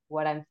back, like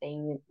what I'm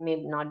saying may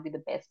not be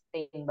the best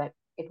thing, but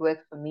it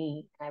works for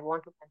me. And I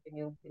want to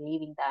continue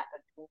believing that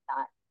or doing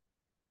that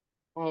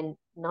and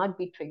not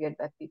be triggered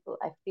by people.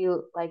 I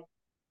feel like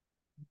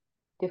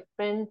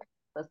different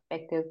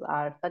perspectives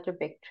are such a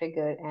big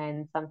trigger,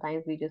 and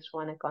sometimes we just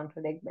want to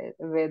contradict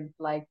with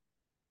like,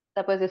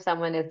 suppose if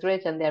someone is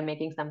rich and they're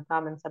making some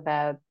comments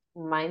about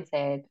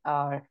mindset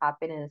or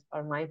happiness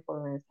or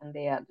mindfulness, and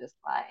they are just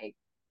like,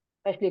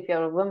 especially if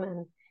you're a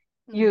woman,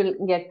 Mm-hmm.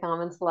 you'll get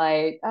comments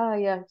like, oh,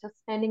 you're just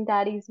spending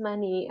daddy's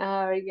money,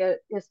 or you're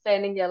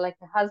spending your like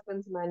your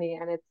husband's money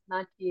and it's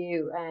not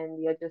you,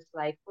 and you're just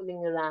like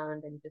fooling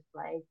around and just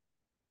like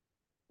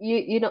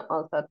you know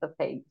all sorts of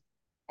things.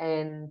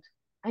 And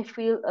I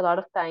feel a lot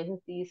of times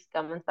these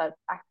comments are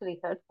actually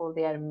hurtful.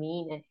 They are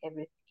mean and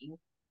everything.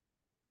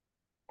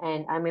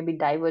 And I may be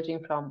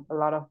diverging from a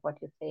lot of what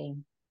you're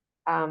saying.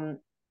 Um,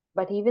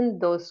 but even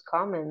those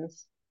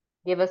comments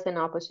give us an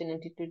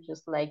opportunity to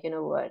just like, you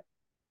know what,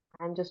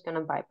 I'm just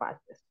gonna bypass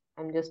this.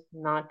 I'm just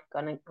not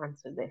gonna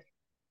answer this.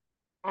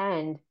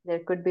 And there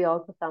could be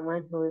also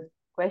someone who is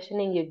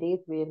questioning your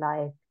day-to-day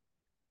life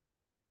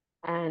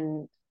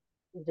and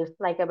just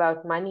like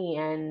about money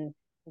and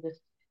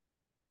just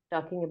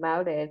talking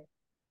about it.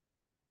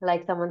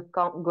 Like someone's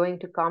going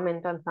to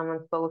comment on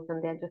someone's post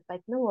and they're just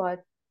like, you know what?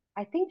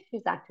 I think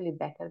she's actually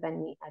better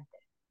than me at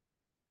this.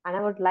 And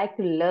I would like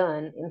to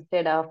learn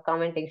instead of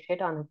commenting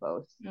shit on a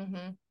post.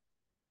 Mm-hmm.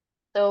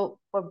 So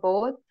for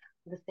both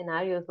the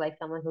scenarios, like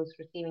someone who's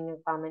receiving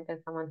a comment and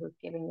someone who's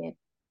giving it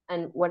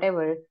and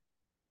whatever,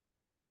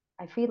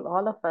 I feel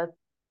all of us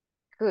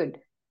could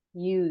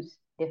use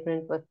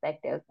different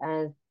perspectives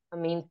as a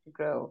means to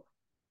grow.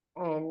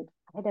 And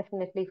I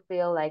definitely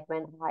feel like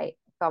when I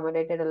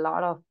accommodated a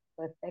lot of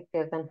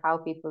perspectives and how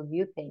people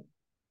view things,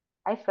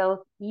 I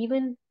felt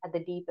even at the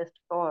deepest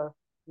core,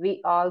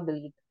 we all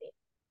believe the same.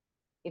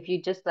 If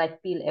you just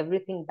like peel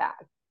everything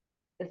back,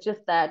 it's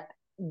just that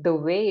the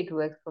way it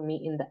works for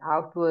me in the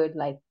outward,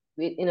 like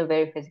in a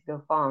very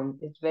physical form,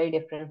 is very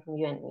different from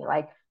you and me.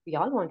 Like we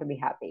all want to be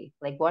happy.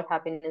 Like what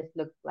happiness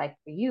looks like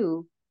for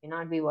you may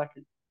not be what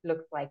it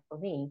looks like for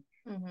me.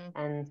 Mm-hmm.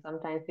 And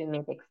sometimes we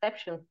make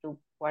exceptions to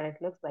what it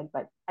looks like.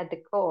 But at the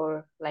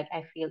core, like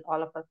I feel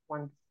all of us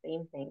want the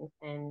same things.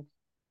 And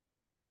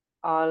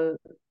all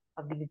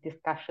of these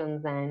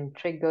discussions and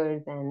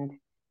triggers, and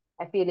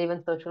I feel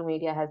even social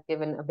media has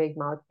given a big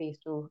mouthpiece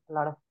to a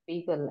lot of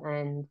people.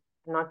 And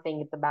I'm not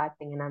saying it's a bad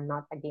thing, and I'm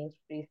not against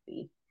free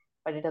speech,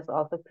 but it has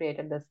also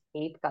created this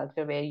hate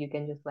culture where you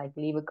can just like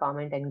leave a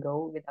comment and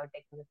go without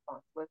taking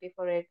responsibility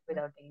for it,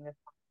 without taking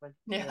responsibility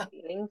for your Yeah.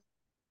 feelings.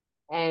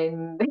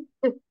 And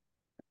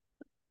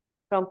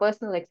from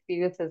personal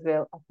experience as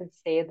well, I can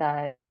say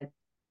that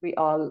we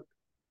all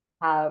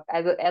have,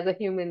 as a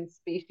human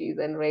species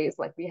and race,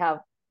 like we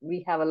have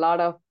a lot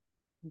of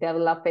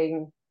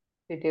developing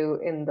to do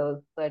in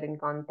those certain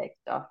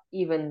contexts of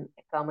even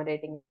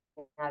accommodating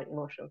our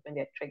emotions when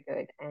they're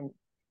triggered, and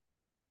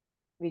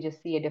we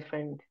just see a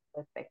different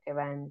perspective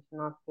and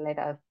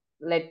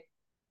let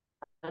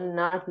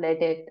not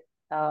let it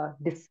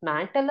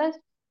dismantle us,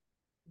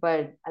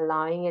 but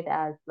allowing it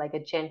as like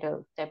a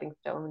gentle stepping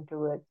stone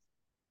towards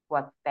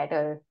what's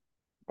better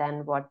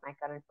than what my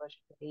current version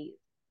is,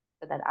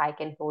 so that I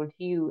can hold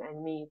you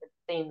and me with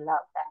the same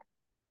love that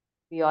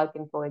we all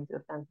can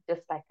coexist. And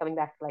just like coming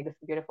back to like this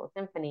beautiful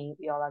symphony,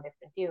 we all are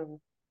different tunes.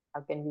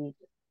 How can we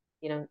just,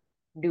 you know,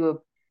 do a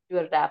do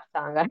a rap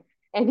song or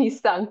any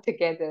song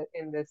together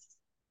in this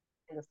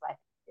life?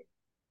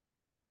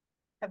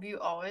 Have you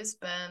always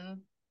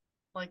been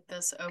like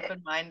this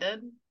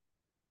open-minded?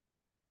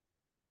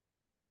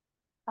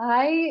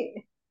 I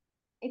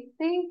I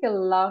think a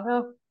lot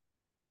of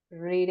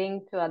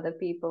reading to other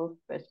people's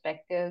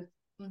perspectives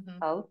Mm-hmm.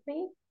 helped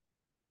me,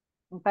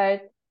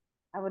 but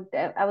I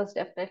was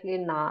definitely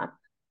not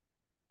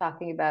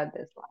talking about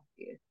this last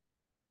year.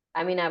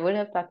 I mean, I would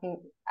have talked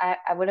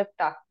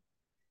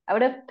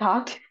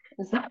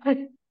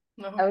sorry,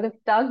 I No. would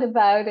have talked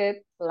about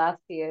it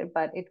last year,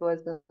 but it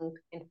wasn't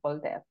in full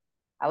depth.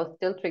 I was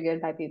still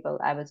triggered by people.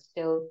 I was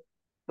still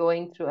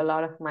going through a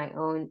lot of my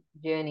own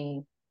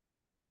journey,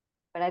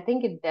 but I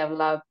think it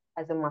developed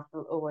as a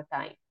muscle over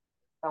time,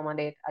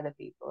 accommodate other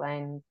people.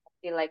 And I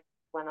feel like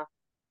one of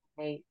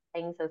my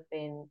things has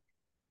been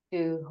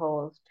to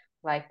host,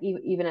 like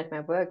even at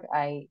my work,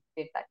 I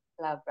did that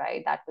club,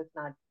 right? That was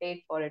not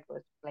paid for. It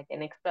was like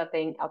an extra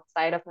thing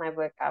outside of my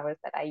work hours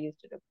that I used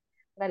to do.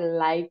 But I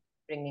liked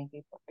bringing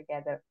people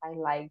together. I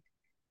liked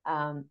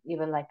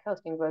even like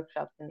hosting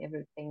workshops and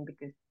everything,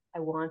 because I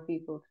want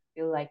people to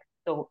feel like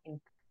so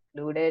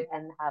included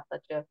and have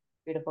such a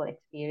beautiful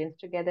experience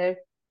together.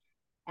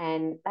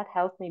 And that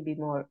helps me be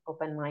more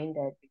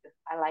open-minded, because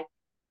I like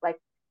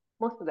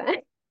most of them,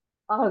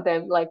 all of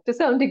them, like to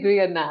some degree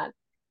or not.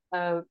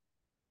 Um,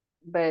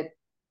 but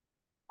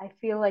I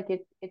feel like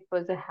it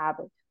was a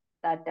habit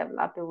that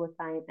developed over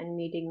time, and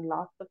meeting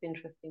lots of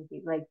interesting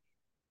people. Like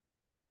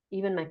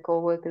even my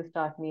coworkers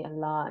taught me a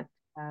lot.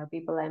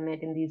 People I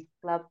met in these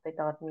clubs, they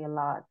taught me a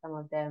lot. Some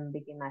of them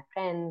became my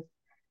friends.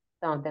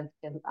 Some of them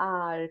still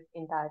are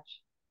in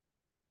touch.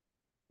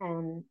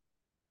 And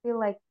I feel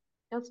like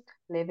just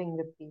living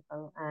with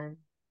people and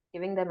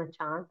giving them a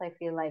chance, I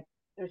feel like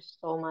there's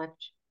so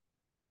much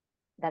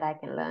that I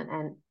can learn.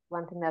 And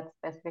one thing that's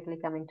specifically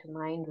coming to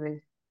mind was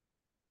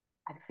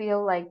I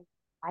feel like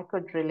I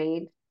could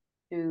relate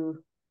to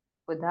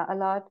Buddha a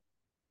lot.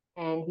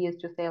 And he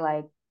used to say,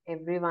 like,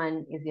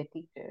 everyone is your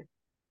teacher.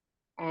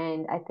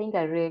 And I think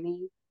I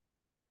really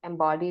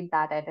embodied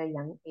that at a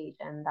young age.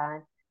 And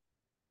that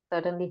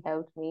certainly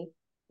helped me,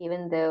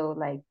 even though,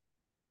 like,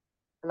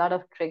 a lot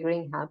of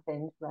triggering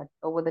happened. But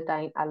over the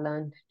time, I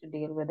learned to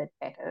deal with it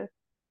better.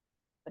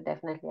 But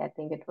definitely, I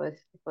think it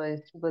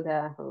was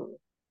Buddha who,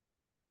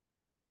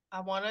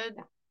 I want to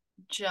yeah,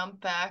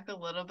 jump back a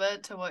little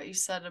bit to what you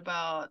said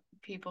about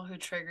people who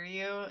trigger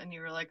you, and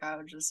you were like, I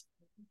would just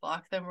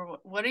block them. Or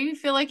what do you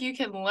feel like you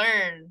can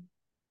learn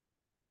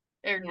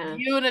or yeah,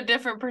 view in a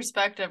different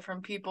perspective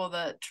from people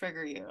that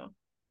trigger you?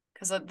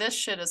 Because this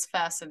shit is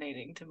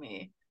fascinating to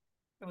me.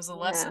 It was a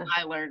lesson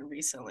yeah. I learned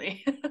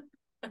recently.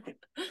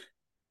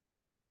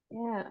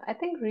 Yeah, I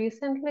think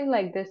recently,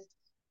 like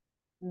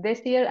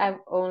this year, I've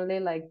only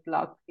like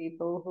blocked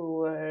people who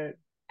were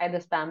either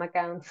spam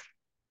accounts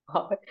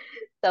or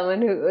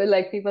someone who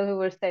like people who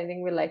were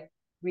sending me like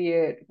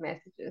weird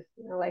messages.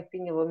 You know, like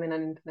being a woman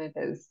on internet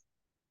is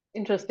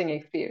interesting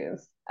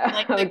experience.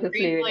 Like I the would just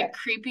leave it at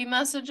creepy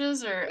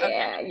messages or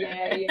yeah, okay,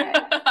 yeah, okay.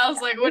 yeah, I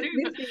was like, yeah. what do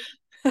you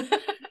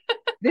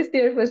This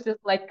year was just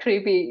like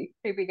creepy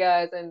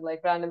guys and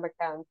like random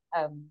accounts.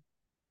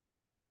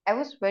 I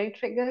was very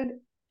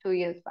triggered 2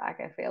 years back,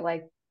 I feel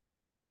like,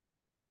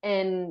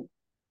 and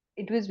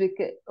it was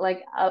because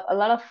like a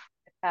lot of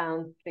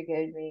accounts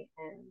triggered me,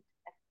 and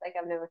I feel like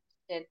I've never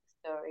shared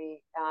the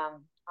story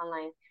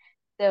online.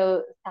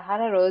 So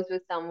Sahara Rose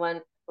was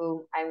someone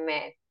whom I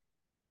met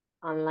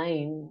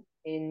online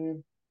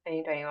in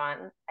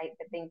 2021. I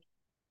think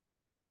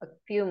a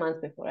few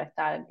months before I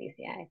started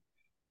DCI,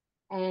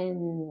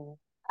 and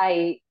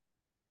I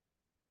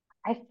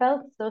I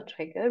felt so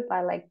triggered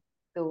by like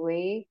the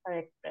way her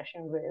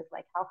expression was,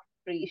 like how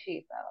free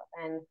she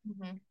felt, and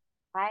Mhm.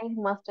 I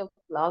must have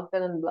blocked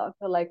her and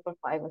blocked her like for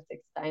 5 or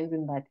 6 times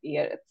in that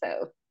year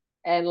itself.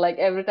 And like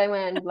every time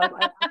I unblock,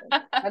 I want her.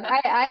 But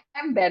I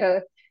am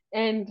better.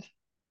 And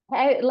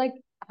I like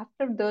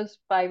after those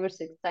 5 or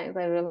 6 times,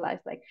 I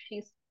realized like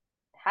she's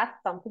has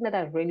something that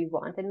I really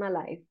want in my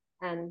life.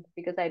 And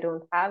because I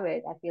don't have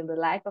it, I feel the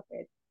lack of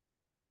it.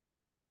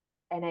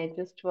 And I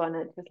just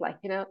wanna just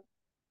like,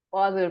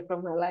 pause her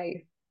from my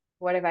life.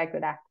 what if I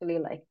could actually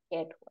like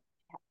get what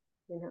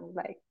I have,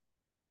 like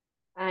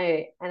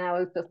I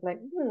was just like,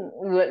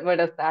 what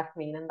does that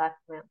mean? And that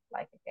meant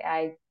like, okay,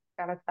 I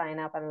gotta sign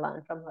up and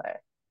learn from her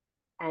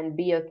and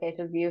be okay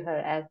to view her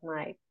as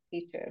my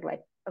teacher,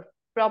 like a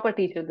proper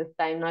teacher this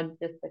time, not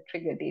just a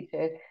trigger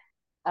teacher.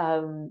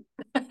 Um,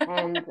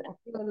 and I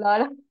feel a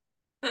lot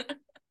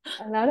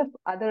of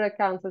other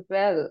accounts as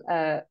well,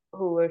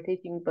 who were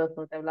teaching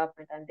personal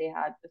development, and they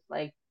had just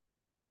like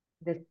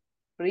this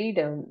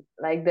freedom,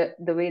 like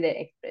the way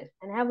they expressed,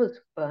 and I was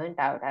burnt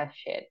out as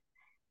shit.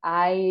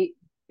 I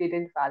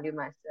didn't value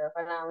myself,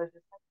 and I was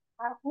just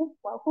like, who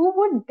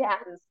would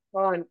dance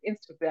on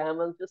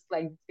Instagram? And just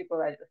like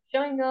people are just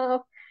showing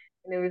off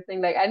and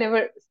everything. Like I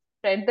never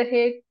spread the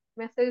hate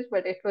message,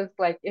 but it was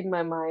like in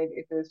my mind,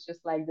 it was just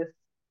like this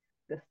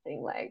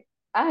thing like,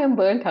 I am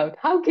burnt out.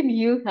 How can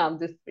you have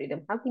this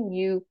freedom? How can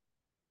you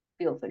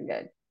feel so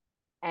good?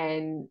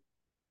 And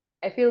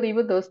I feel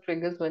even those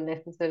triggers were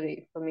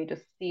necessary for me to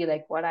see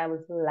like what I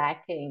was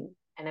lacking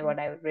and what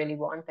I really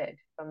wanted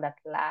from that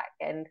lack,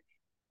 and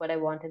what I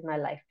wanted my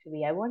life to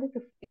be. I wanted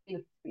to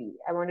feel free.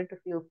 I wanted to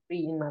feel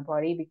free in my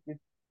body because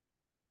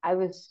I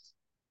was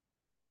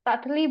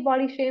subtly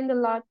body shamed a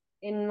lot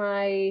in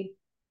my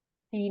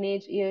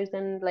teenage years,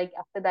 and like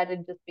after that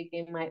it just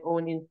became my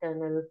own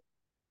internal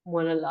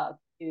monologue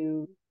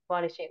to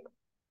body shame.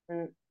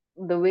 And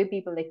the way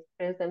people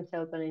express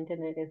themselves on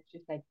internet is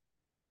just like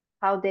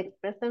how they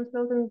express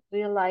themselves in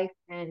real life.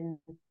 And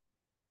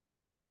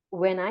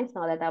when I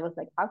saw that, I was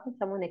like, how can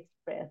someone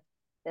express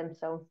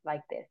themselves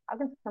like this? How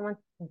can someone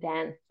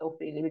dance so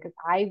freely? Because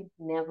I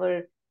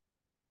never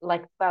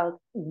like felt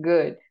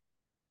good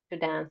to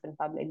dance in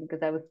public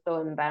because I was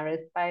so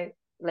embarrassed by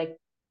like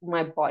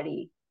my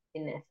body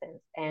in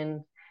essence.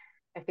 And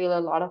I feel a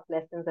lot of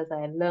lessons as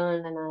I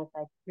learned and as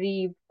I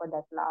grieved for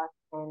that loss,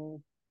 and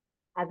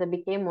as I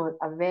became more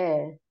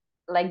aware,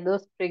 like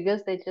those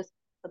triggers, they just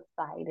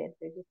subsided.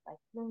 They're just like,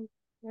 no,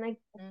 like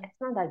Mm. it's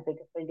not that big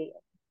of a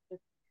deal.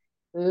 Just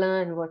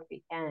learn what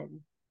we can.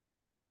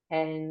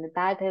 And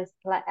that is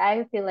like,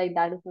 I feel like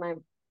that is my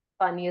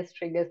funniest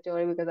trigger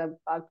story because I've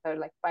talked to her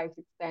like 5,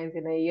 6 times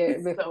in a year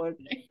It's so before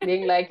funny.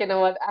 being like, you know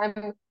what,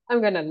 I'm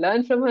gonna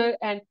learn from her.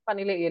 And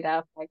funnily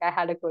enough, like I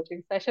had a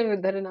coaching session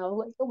with her and I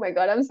was like, oh my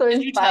God, I'm so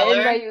Did you tell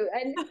inspired by her? you.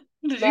 And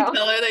Did you now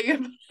tell her that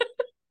you?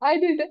 I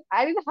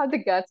didn't have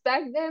the guts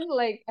back then.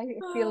 Like I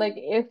feel like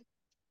if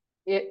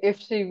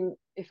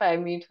I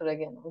meet her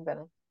again, I'm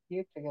gonna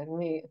you triggered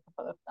me a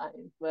couple of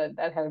times, but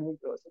that helped me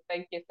grow. So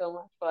thank you so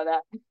much for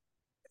that.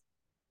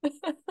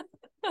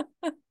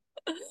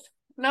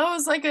 No,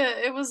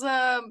 it was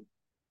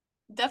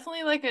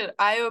definitely like an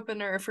eye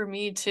opener for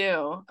me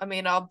too. I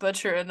mean, I'll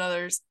butcher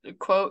another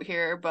quote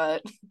here,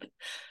 but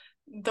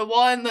the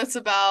one that's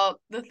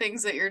about the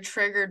things that you're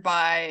triggered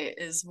by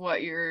is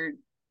what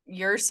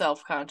you're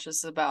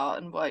self-conscious about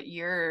and what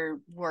you're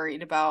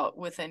worried about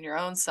within your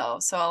own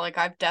self. So like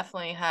I've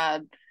definitely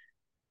had,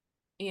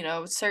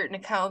 certain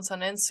accounts on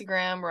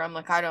Instagram where I'm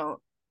like, I don't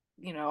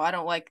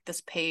like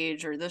this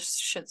page or this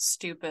shit's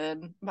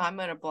stupid. I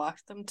might have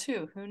blocked them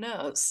too. Who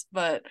knows?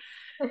 But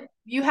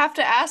you have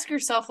to ask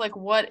yourself like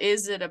what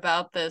is it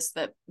about this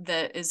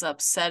that is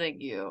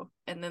upsetting you,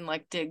 and then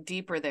like dig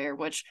deeper there,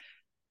 which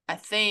I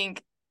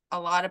think a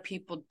lot of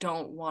people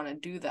don't want to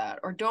do that,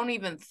 or don't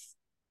even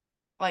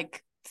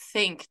like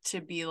think to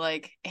be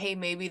like, hey,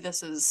 maybe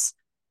this is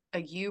a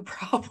you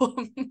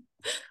problem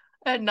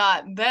and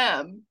not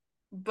them.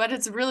 But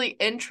it's really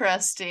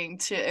interesting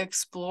to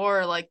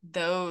explore like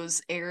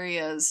those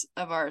areas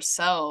of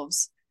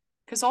ourselves,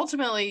 because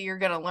ultimately you're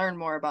going to learn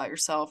more about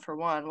yourself for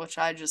one, which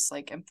I just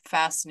like am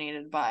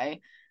fascinated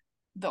by.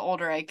 The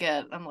older I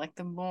get, I'm like,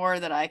 the more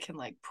that I can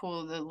like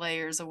pull the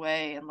layers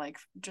away and like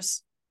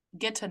just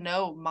get to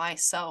know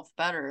myself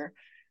better.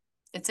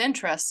 It's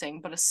interesting,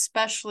 but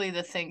especially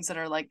the things that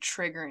are like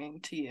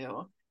triggering to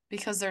you,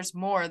 because there's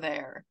more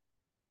there.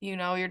 You're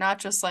not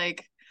just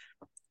like,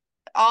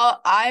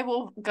 I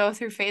will go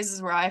through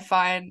phases where I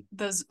find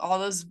those all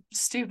those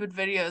stupid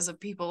videos of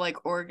people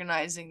like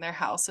organizing their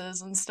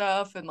houses and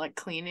stuff and like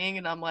cleaning,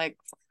 and I'm like,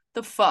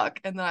 the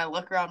fuck? And then I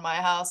look around my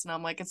house and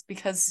I'm like, it's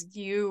because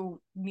you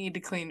need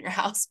to clean your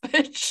house,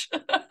 bitch.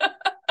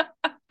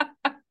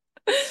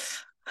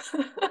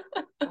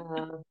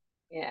 Uh,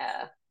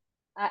 yeah,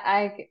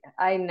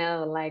 I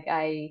know. Like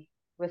I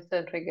was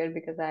so triggered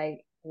because I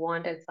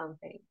wanted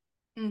something,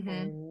 Mm-hmm.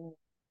 and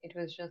it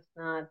was just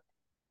not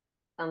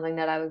something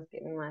that I was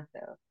giving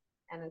myself.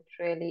 And it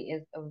really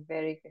is a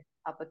very good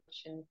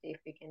opportunity if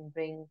we can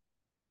bring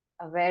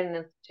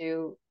awareness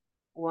to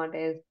what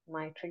is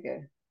my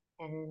trigger.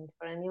 And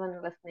for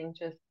anyone listening,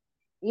 just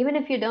even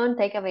if you don't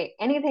take away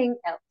anything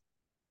else,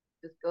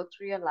 just go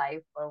through your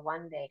life for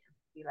one day and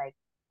see like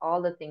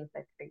all the things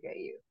that trigger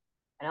you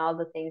and all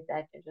the things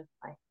that you're just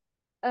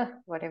like,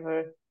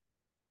 whatever.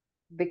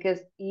 Because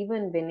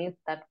even beneath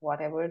that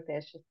whatever,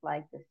 there's just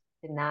like this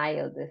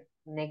denial, this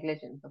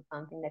negligence of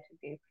something that you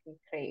deeply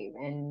crave.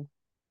 And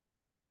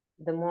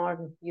the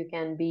more you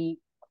can be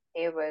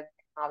okay with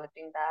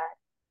acknowledging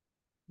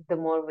that, the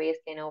more ways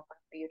can open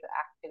for you to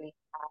actually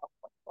have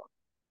what you want.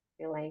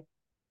 feel like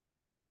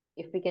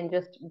if we can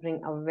just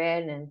bring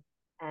awareness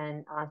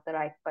and ask the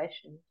right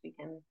questions, we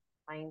can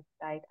find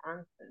right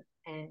answers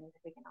and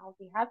we can all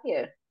be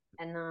happier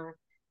and not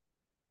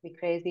be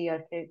crazy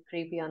or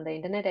creepy on the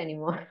internet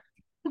anymore.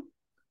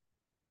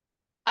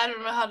 I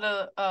don't know how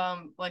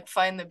to like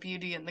find the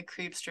beauty in the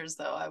creepsters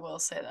though, I will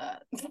say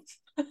that.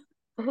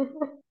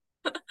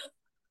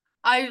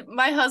 I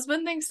my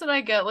husband thinks that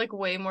I get like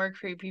way more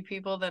creepy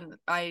people than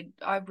I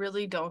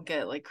really don't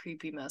get like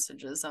creepy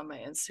messages on my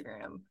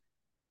Instagram.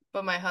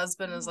 But my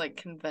husband is like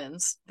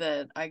convinced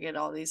that I get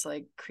all these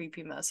like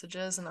creepy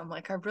messages and I'm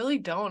like I really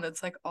don't.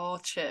 It's like all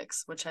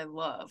chicks, which I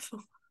love.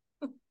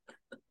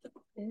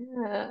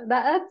 Yeah,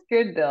 that's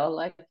good though.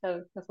 Like, so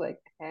it's just like,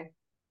 okay,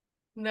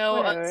 No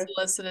whatever.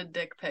 unsolicited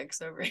dick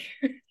pics over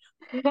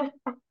here.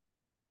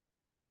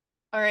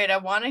 All right, I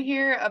want to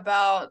hear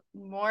about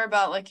more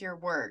about like your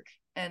work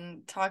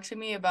and talk to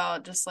me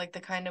about just like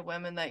the kind of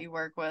women that you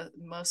work with.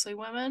 Mostly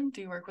women?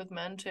 Do you work with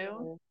men too?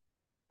 Mm.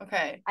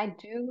 Okay. I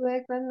do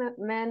work with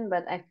men,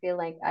 but I feel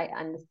like I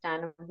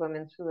understand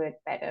women through it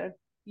better.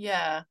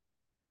 Yeah.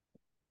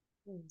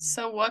 Mm.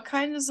 So what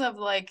kinds of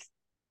like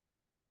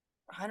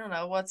I don't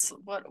know,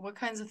 what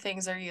kinds of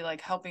things are you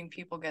like helping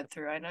people get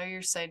through? I know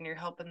you're saying you're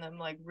helping them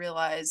like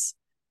realize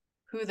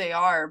who they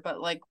are, but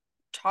like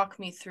talk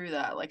me through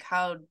that. Like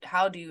how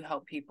do you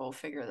help people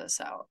figure this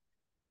out?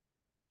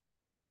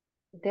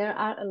 There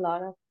are a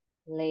lot of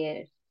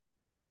layers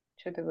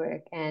to the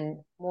work, and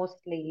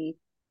mostly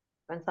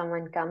when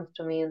someone comes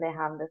to me and they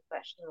have this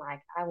question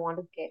like, I want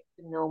to get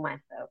to know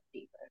myself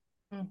deeper.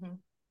 Mm-hmm.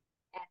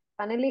 And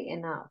funnily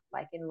enough,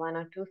 like in one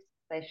or two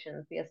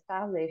sessions, we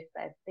established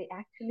that they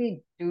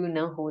actually do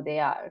know who they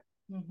are.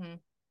 Mm-hmm.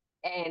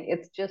 And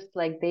it's just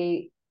like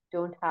they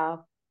don't have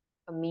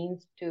a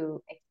means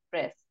to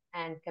express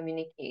and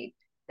communicate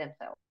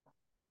themselves.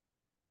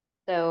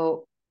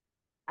 So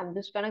I'm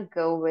just gonna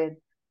go with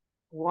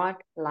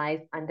what lies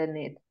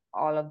underneath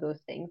all of those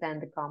things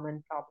and the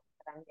common problems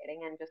that I'm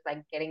getting, and just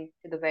like getting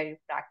to the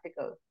very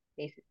practical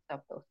basis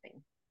of those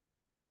things.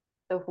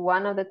 So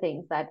one of the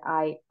things that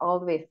I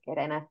always get,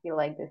 and I feel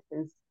like this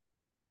is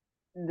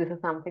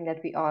something that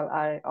we all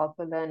are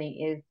also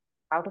learning, is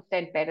how to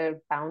set better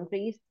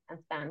boundaries and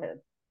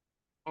standards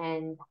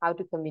and how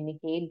to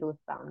communicate those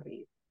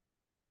boundaries.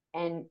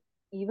 And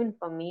even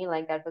for me,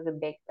 like that was a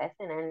big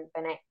lesson. And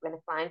when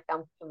a client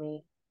comes to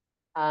me,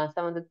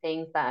 some of the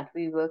things that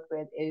we work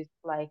with is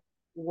like,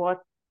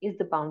 what is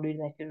the boundary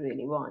that you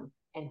really want,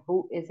 and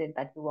who is it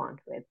that you want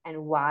with,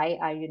 and why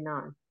are you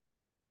not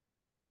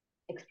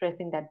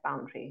expressing that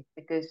boundary?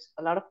 Because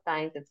a lot of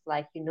times it's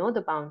like, you know,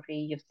 the boundary,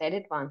 you've said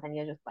it once and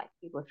you're just like,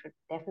 people should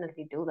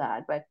definitely do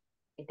that, but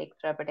it takes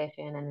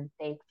repetition and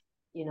it takes,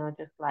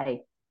 just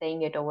like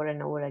saying it over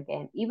and over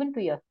again, even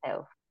to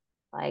yourself.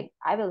 Like,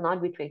 I will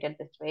not be treated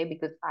this way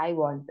because I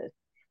want this.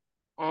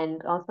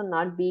 And also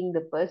not being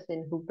the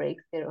person who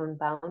breaks their own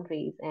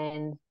boundaries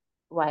and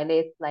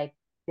violates like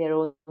their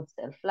own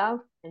self-love,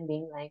 and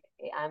being like,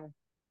 okay,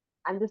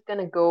 I'm just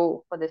gonna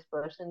go for this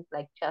person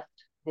like just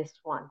this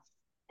once.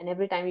 And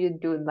every time you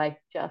do like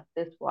just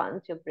this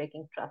once, you're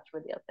breaking trust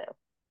with yourself.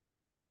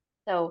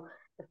 So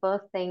the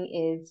first thing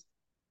is,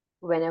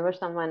 whenever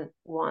someone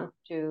wants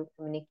to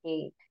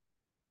communicate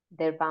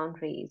their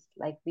boundaries,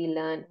 like we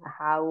learn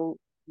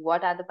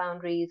what are the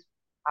boundaries,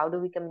 how do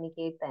we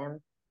communicate them,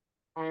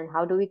 and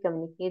how do we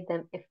communicate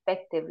them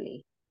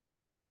effectively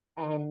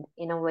and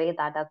in a way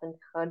that doesn't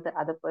hurt the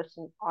other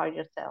person or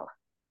yourself.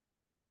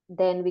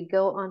 Then we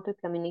go on to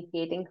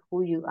communicating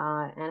who you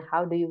are and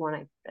how do you want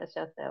to express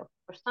yourself.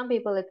 For some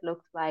people, it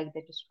looks like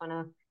they just want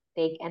to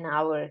take an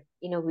hour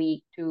in a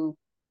week to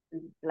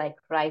like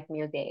write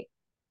music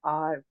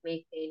or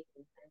make paintings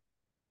and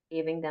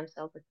giving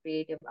themselves a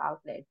creative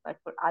outlet. But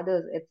for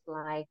others, it's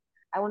like,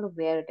 I want to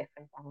wear a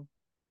different time,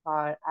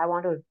 or I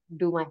want to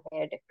do my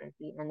hair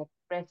differently and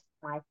express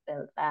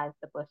myself as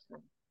the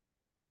person.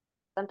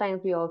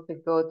 Sometimes we also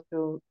go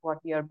through what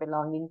your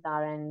belongings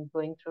are and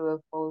going through a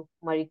whole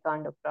Marie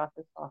Kondo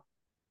process of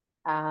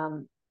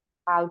um,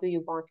 how do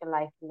you want your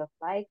life to look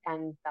like,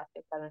 and does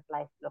your current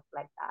life look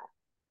like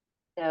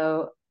that?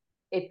 So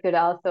it could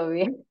also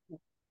be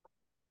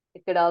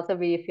it could also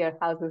be if your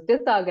house is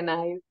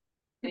disorganized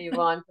and you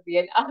want to be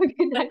an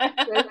organized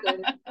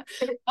person.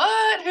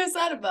 What? Who's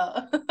that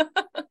about?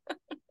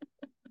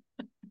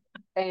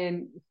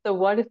 And so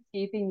what is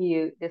keeping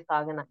you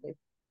disorganized?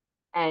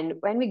 And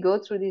when we go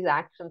through these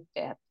action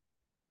steps,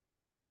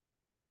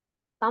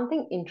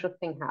 something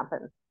interesting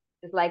happens.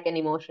 It's like an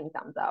emotion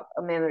comes up,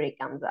 a memory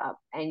comes up,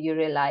 and you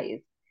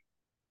realize,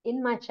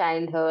 in my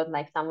childhood,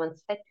 like someone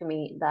said to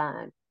me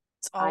that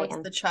It's I always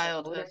am the so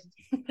childhood.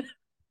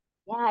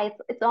 yeah,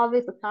 it's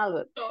always a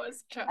childhood.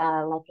 Always the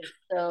childhood. Like it's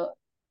so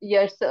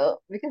you're so,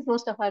 because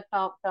most of our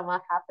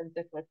trauma happens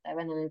before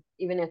 7, and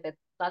even if it's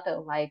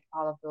subtle, like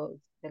all of those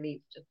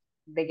beliefs just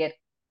they get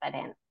set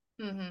in.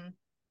 Mm-hmm.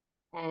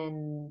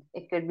 And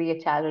it could be a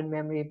childhood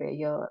memory where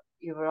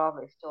you were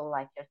always told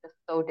like you're just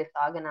so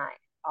disorganized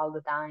all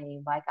the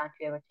time. Why can't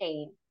you ever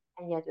change?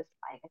 And you're just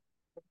like,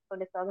 so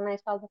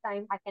disorganized all the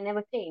time. I can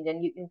never change,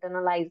 and you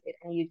internalize it,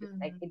 and you just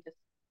like Mm-hmm. it just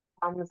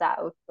comes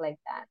out like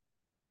that.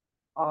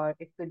 Or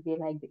it could be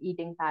like the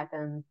eating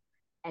patterns,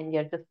 and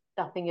you're just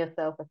stuffing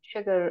yourself with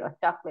sugar or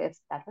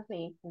chocolates. That was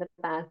me in the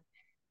past,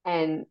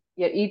 and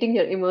you're eating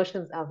your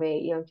emotions away.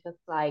 You're just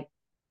like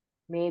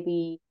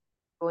maybe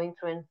going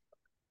through and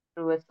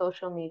through a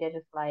social media,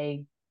 just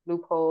like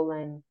loophole,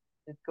 and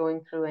just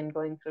going through and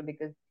going through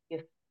because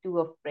you're too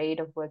afraid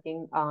of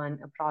working on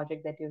a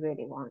project that you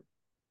really want.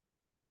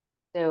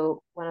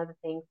 So one of the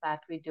things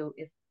that we do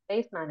is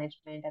space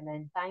management and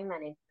then time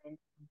management,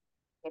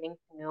 getting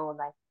to know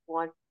like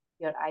what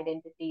your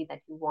identity that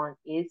you want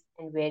is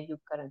and where you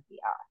currently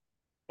are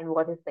and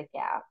what is the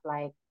gap.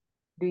 Like,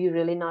 do you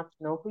really not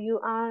know who you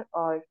are,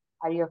 or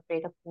are you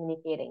afraid of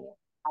communicating it?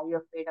 Are you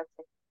afraid of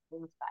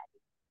setting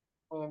inside?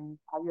 And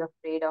are you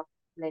afraid of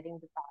letting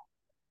the past?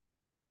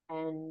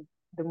 And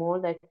the more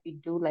that we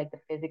do like the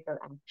physical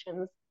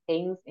actions,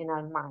 things in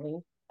our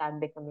mind start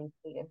becoming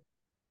clear.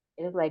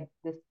 It is like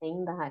this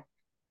thing that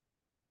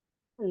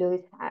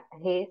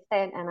Hay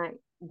said, and I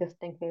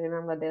distinctly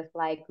remember this,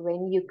 like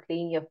when you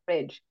clean your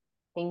fridge,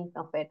 think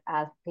of it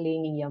as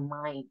cleaning your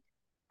mind.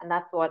 And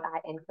that's what I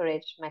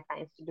encourage my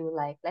clients to do.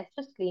 Like, let's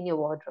just clean your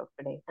wardrobe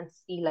today and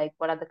see like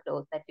what are the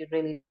clothes that you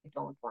really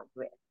don't want to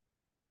wear.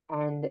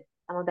 And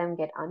some of them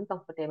get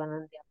uncomfortable and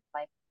they're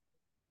like,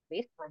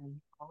 waste money,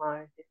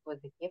 or this was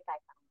a gift I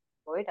can't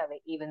throw it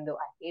away, even though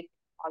I hate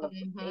all of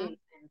the Mm-hmm. things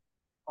and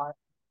or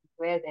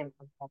wear them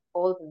or have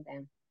holes in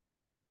them.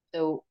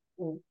 So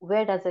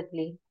where does it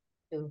lead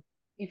to?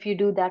 If you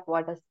do that,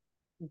 what does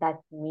that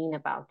mean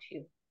about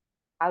you?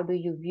 How do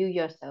you view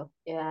yourself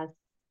as,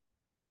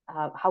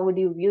 how would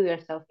you view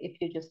yourself if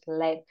you just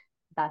let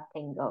that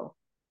thing go?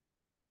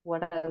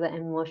 What are the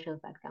emotions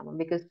that come up?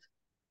 Because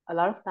a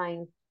lot of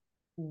times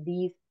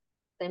these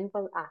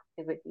simple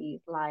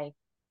activities like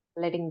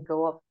letting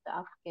go of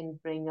stuff can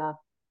bring up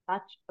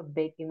such a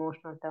big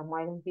emotional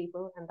turmoil in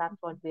people, and that's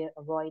what we're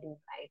avoiding,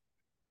 right?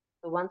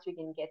 So once we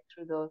can get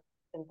through those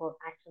simple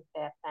action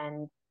steps,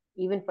 and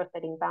even for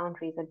setting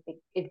boundaries,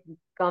 it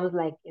becomes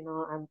like,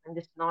 I'm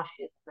just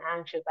nauseous, I'm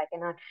anxious. I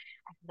cannot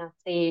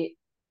say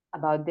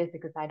about this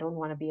because I don't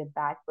want to be a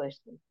bad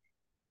person.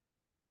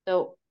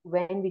 So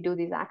when we do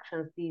these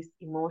actions, these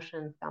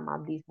emotions come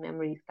up, these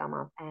memories come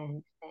up,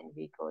 and then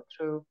we go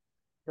through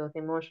those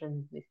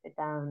emotions. We sit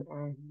down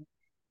and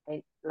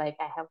I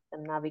help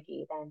them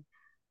navigate and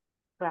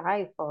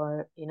try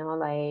for,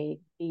 like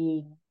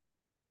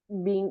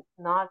being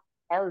not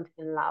held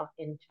in love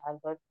in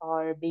childhood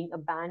or being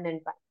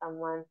abandoned by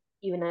someone,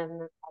 even as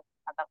an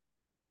adult.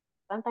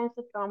 Sometimes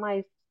the trauma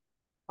is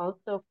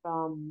also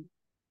from,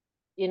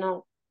 you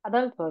know,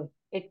 adulthood.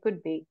 It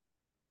could be,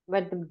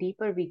 but the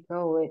deeper we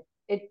go,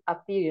 it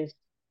appears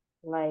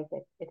like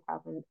it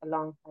happened a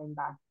long time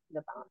back in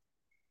the past.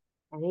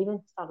 And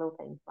even subtle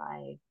things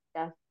like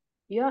just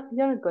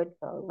you're a good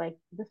girl. Like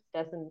this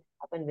doesn't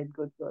happen with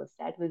good girls.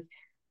 That was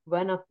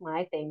one of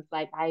my things.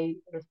 Like I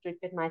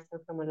restricted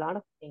myself from a lot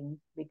of things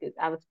because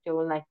I was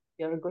told like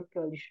you're a good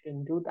girl, you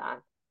shouldn't do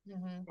that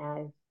Mm-hmm.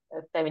 as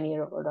a 7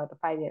 year old or a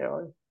 5 year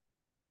old.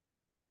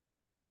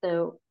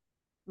 So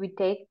we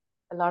take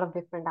a lot of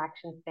different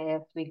action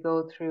steps. We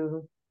go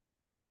through.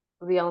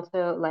 We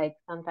also like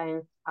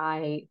sometimes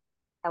I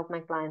help my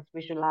clients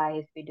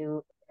visualize. We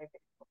do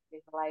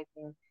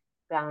visualizing,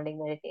 grounding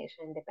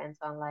meditation. Depends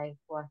on like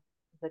what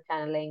the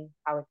channeling,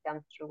 how it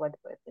comes through, what the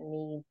person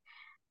needs.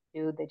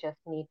 Do they just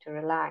need to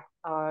relax,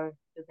 or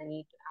do they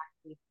need to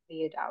actually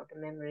clear out a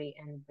memory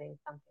and bring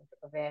something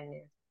to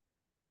awareness?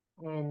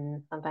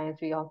 And sometimes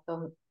we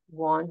also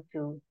want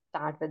to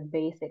start with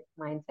basic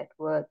mindset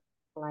work,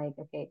 like,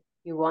 okay,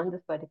 you want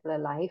this particular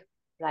life,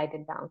 write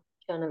it down,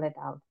 journal it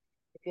out.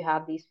 If you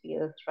have these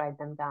fears, write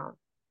them down.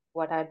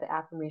 What are the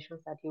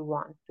affirmations that you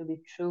want to be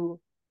true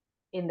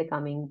in the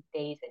coming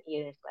days and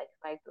years? Like,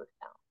 write those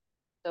down.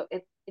 So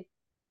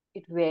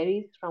it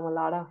varies from a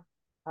lot of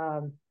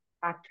um,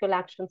 actual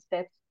action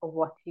steps of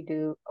what you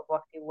do, of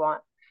what you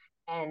want.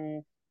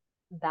 And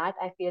that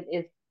I feel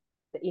is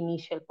the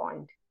initial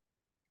point.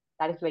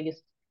 That is where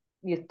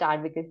you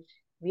start because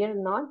we are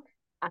not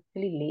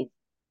actually lazy.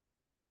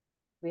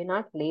 We're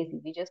not lazy.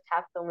 We just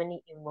have so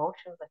many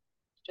emotions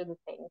attached to the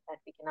things that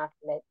we cannot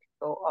let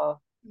go of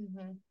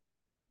Mm-hmm.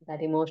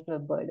 that emotional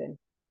burden.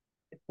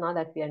 It's not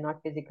that we are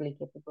not physically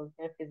capable.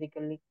 We're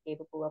physically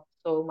capable of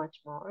so much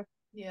more.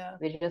 Yeah.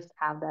 We just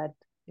have that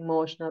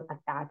emotional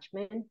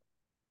attachment,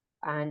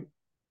 and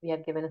we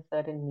have given a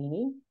certain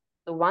meaning.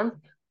 So once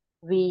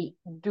we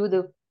do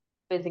the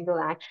physical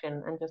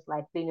action and just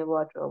like clean your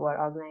wardrobe or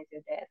organize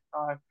your desk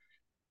or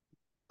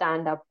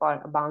stand up for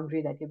a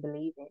boundary that you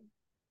believe in,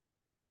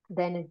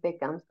 then it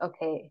becomes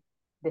okay,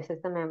 this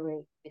is the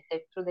memory. We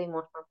sit through the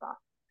emotional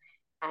process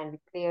and we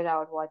clear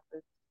out what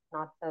was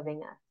not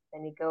serving us.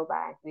 Then we go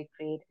back, we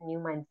create a new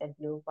mindset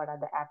loop. What are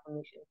the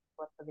affirmations?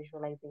 What's the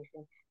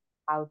visualization?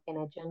 How can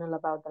I journal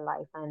about the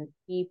life and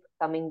keep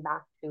coming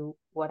back to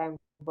what I'm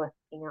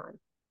working on?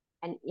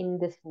 And in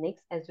this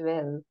mix as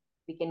well,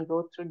 we can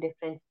go through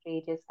different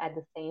stages at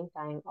the same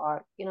time,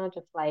 or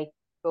just like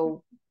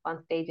go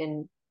on stage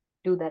and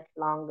do that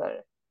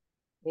longer.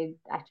 It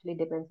actually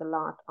depends a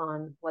lot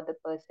on what the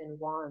person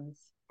wants,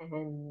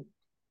 and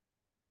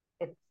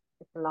it's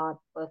it's a lot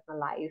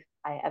personalized.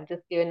 I've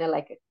just given a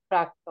like a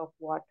crux of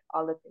what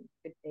all the things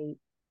could be.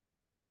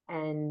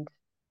 And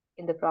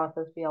in the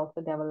process, we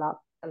also develop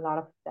a lot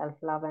of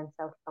self-love and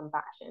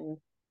self-compassion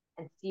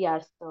and see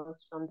ourselves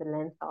from the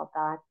lens of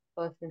that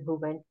person who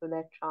went through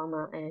that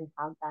trauma and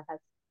how that has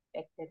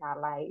affected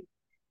our life.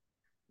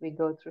 We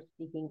go through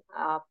speaking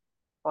up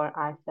for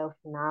ourselves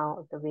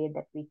now the way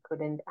that we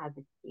couldn't as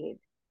a kid.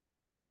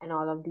 And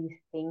all of these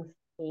things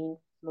change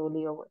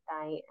slowly over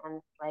time, and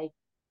it's like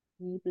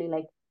deeply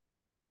like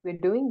we're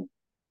doing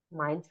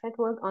mindset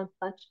work on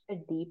such a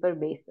deeper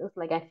basis.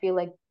 Like I feel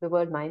like the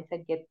word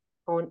mindset gets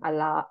thrown a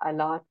lot,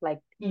 like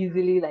Mhm.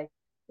 easily, like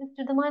just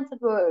do the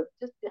mindset work,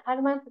 just hire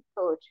a mindset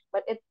coach.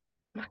 But it's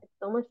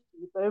so much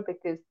deeper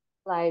because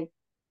like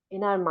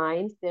in our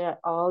minds there are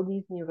all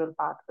these neural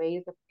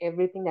pathways of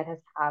everything that has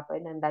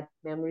happened, and that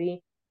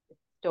memory is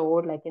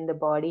stored like in the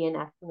body. And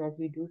as soon as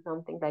we do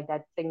something, like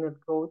that signal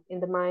goes in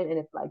the mind, and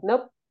it's like,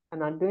 nope, I'm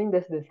not doing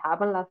this. This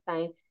happened last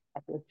time. I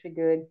feel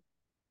triggered,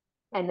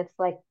 and it's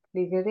like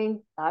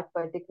triggering that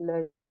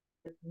particular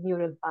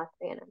neural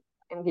pathway, and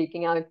I'm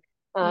geeking out.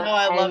 Uh, No,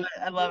 I love and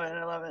it. I love it.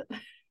 I love it.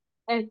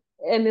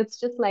 and it's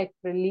just like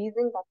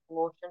releasing that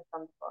emotion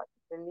from the body,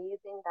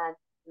 releasing that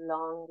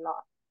long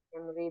lost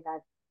memory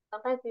that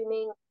sometimes we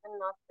may even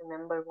not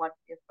remember what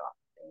we're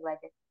processing. Like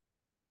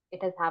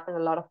it has happened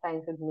a lot of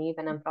times with me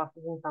when I'm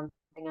processing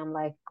something. I'm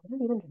like, I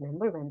don't even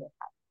remember when this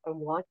happened or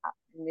what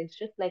happened. It's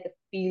just like a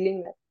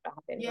feeling that's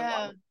trapped in my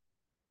Yeah.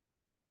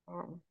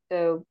 body.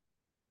 So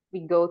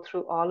we go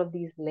through all of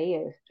these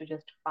layers to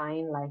just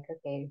find like,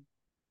 okay,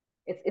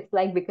 it's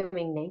like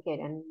becoming naked,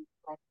 and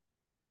like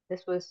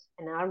this was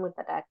an armor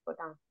that I put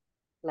on.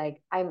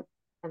 Like I'm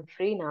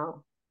free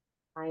now.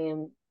 I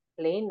am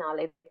plain now.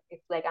 Like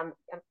it's like I'm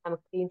a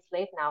clean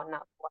slate now.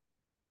 Now what?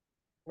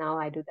 Now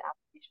I do the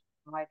application.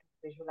 Now I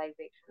do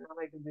visualization. Now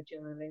I do the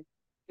journaling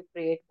to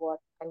create what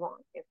I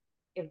want.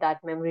 If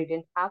that memory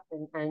didn't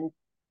happen, and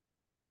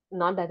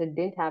not that it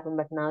didn't happen,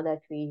 but now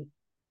that we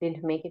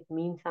didn't make it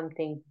mean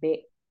something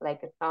big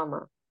like a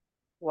trauma,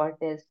 what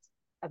is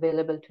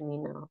available to me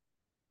now?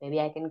 Maybe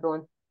I can go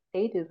on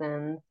stages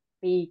and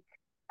speak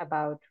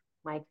about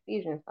my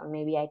experience, or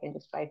maybe I can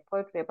just write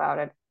poetry about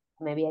it.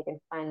 Maybe I can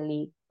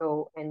finally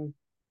go and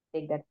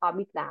take that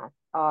hobby class,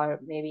 or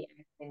maybe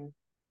I can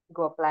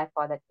go apply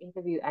for that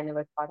interview I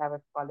never thought I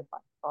was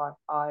qualified for,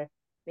 or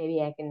maybe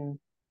I can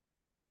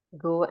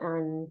go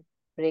and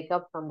break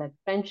up from that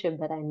friendship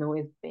that I know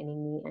is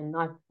draining me and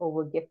not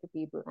overgive to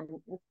people, and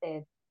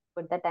instead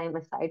put that time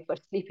aside for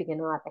sleeping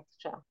an hour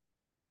extra.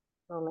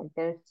 So like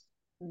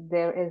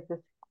there is this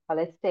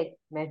holistic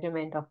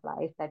measurement of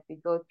life that we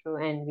go through,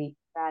 and we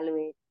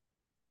evaluate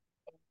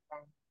things,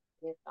 and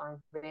based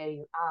on where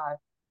you are,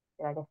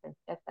 there are different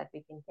steps that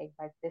we can take.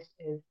 But this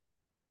is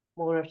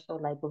more or so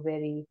like a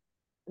very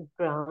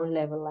ground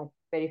level, like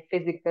very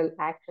physical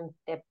action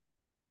step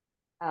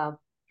uh,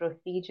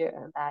 procedure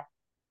that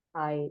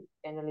I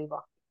generally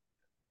walk.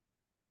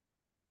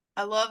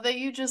 I love that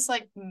you just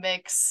like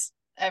mix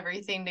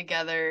everything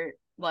together.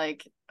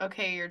 Like,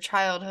 okay, your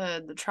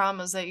childhood, the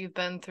traumas that you've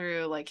been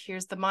through, like,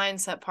 here's the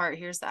mindset part,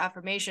 here's the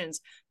affirmations.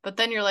 But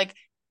then you're like,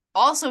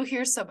 also,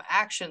 here's some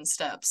action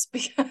steps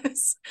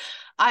because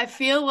I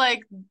feel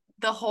like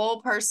the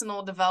whole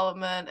personal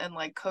development and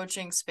like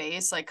coaching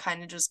space, like,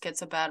 kind of just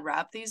gets a bad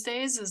rap these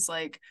days. Is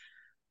like,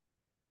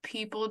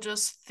 people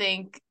just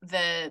think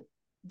that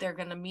they're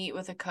going to meet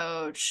with a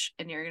coach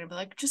and you're going to be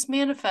like, just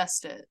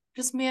manifest it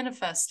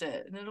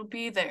and it'll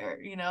be there.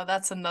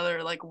 That's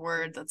another like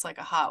word that's like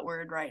a hot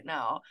word right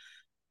now.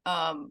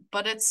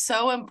 But it's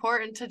so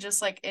important to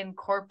just like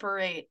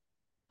incorporate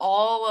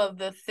all of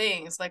the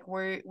things. Like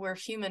we're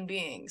human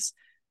beings.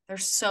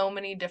 There's so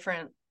many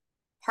different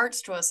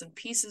parts to us and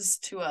pieces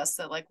to us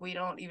that like we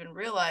don't even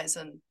realize.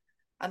 And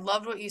I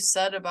loved what you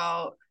said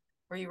about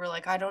where you were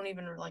like, I don't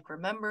even like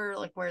remember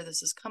like where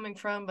this is coming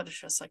from, but it's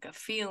just like a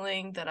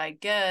feeling that I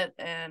get.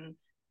 And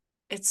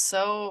it's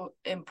so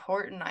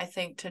important, I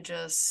think, to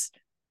just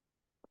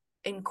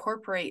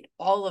incorporate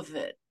all of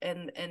it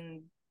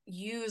and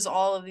use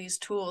all of these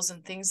tools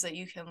and things that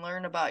you can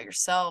learn about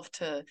yourself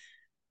to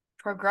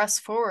progress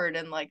forward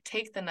and like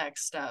take the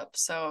next step.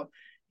 So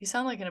you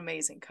sound like an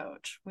amazing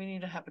coach. We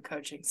need to have a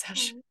coaching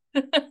session.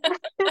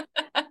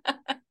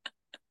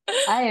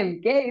 I am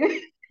gay.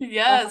 Ask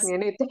Yes, me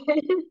anything.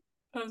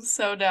 I'm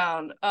so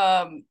down.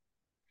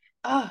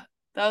 Ah,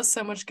 that was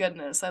so much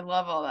goodness. I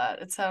love all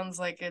that. It sounds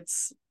like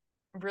it's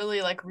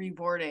really like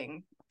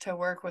rewarding to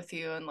work with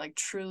you and like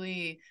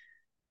truly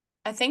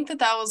I think that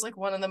that was like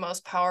one of the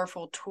most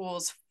powerful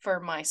tools for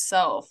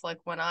myself. Like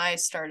when I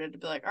started to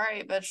be like, all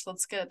right, bitch,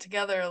 let's get it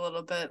together a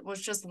little bit,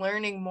 was just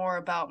learning more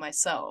about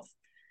myself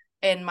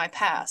and my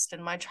past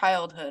and my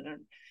childhood.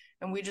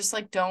 And we just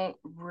like don't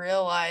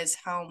realize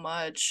how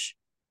much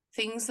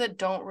things that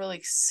don't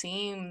really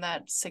seem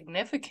that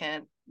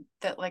significant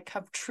that like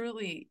have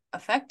truly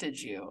affected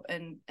you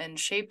and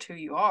shaped who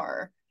you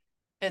are.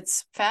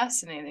 it's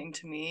fascinating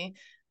to me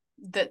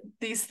that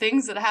these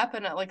things that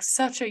happen at like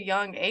such a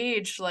young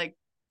age, like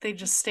they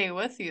just stay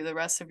with you the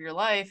rest of your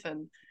life,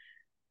 and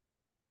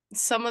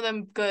some of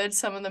them good,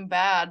 some of them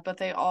bad, but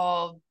they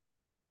all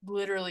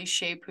literally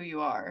shape who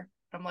you are.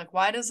 I'm like,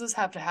 why does this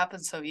have to happen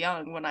so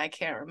young when I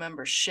can't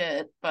remember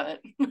shit?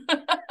 But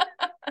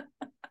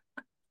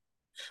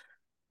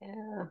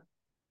Yeah.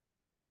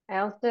 I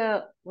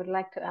also would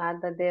like to add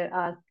that there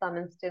are some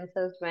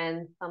instances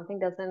when something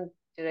doesn't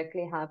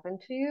directly happen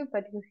to you,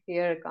 but you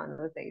hear a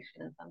conversation,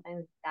 and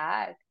sometimes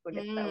that could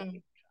itself mm,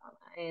 be trauma.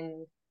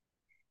 And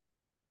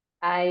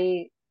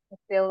I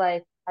feel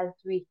like as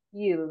we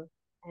heal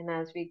and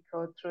as we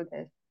go through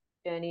this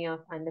journey of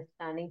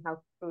understanding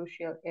how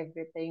crucial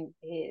everything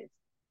is,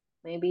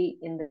 maybe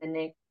in the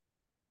next,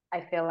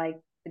 I feel like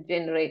the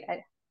generate,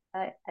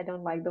 I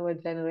don't like the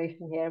word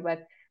generation here,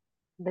 but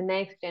the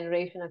next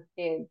generation of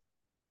kids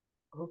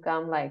who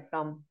come like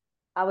from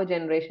our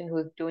generation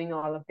who's doing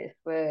all of this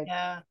work,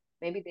 yeah.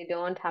 maybe they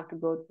don't have to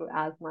go through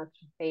as much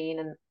pain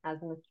and as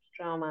much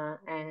trauma,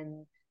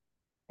 and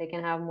they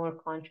can have more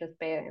conscious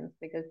parents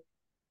because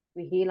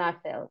we heal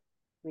ourselves,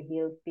 we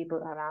heal people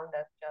around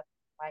us just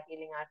by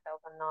healing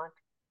ourselves and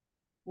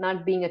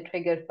not being a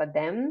trigger for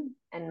them,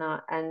 and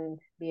not and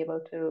be able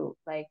to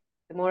like,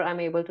 the more I'm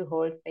able to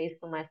hold space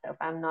for myself,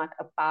 I'm not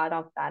a part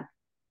of that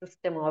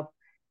system of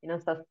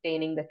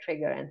sustaining the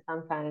trigger. And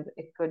sometimes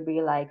it could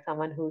be like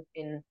someone who's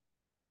in,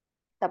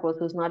 suppose,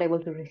 who's not able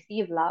to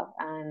receive love,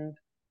 and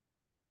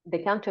they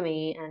come to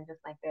me and just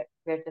like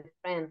we're just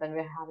friends and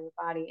we're having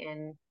a party,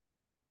 and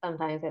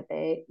sometimes if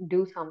they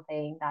do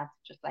something that's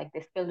just like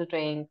they spilled a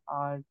drink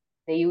or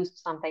they used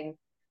something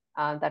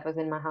that was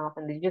in my house,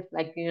 and they just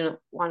like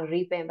want to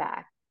repay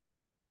back,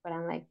 but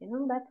I'm like,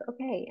 that's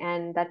okay.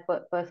 And that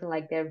person,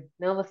 like their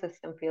nervous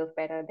system feels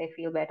better, they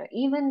feel better,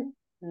 even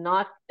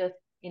not just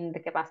in the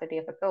capacity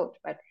of a coach,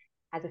 but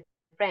as a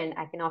friend,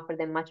 I can offer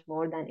them much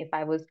more than if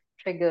I was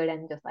triggered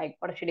and just like,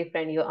 what a shitty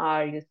friend you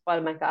are, you spoil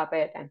my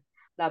carpet and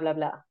blah, blah,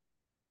 blah.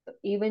 So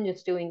even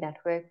just doing that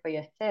work for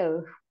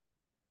yourself,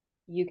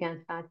 you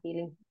can start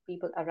healing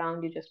people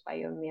around you just by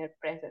your mere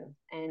presence.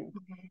 And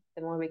Mhm.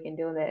 the more we can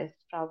do this,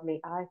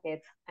 probably our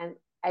kids, and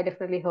I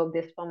definitely hope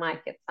this for my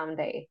kids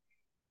someday,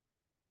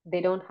 they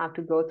don't have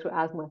to go through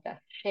as much as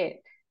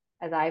shit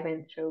as I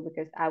went through,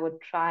 because I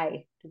would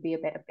try to be a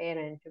better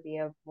parent, to be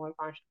a more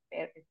conscious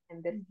parent.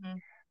 And this,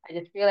 Mhm. I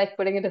just feel like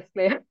putting a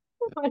disclaimer.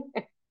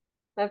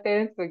 My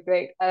parents were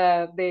great.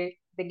 They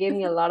gave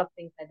me a lot of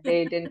things that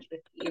they didn't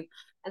receive,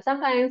 and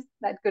sometimes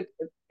that could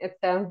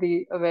itself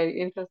be a very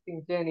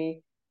interesting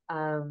journey.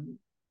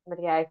 But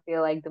yeah, I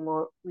feel like the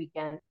more we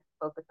can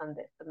focus on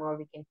this, the more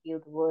we can heal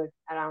the world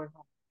around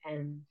us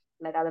and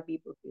let other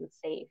people feel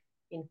safe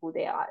in who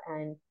they are,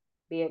 and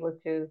be able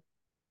to.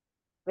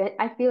 When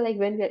I feel like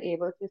when we're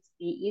able to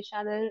see each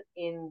other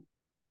in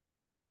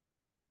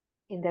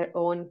their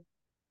own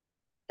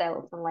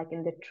selves, and like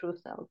in their true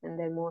selves, in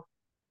their most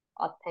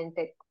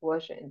authentic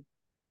version,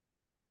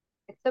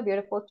 it's so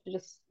beautiful to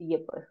just see a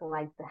person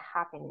like the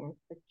happiness,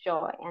 the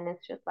joy, and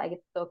it's just like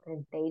it's so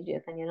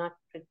contagious, and you're not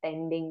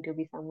pretending to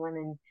be someone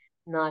and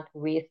not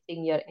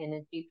wasting your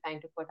energy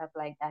trying to put up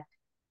like that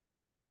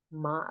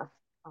mask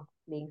of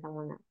being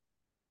someone else.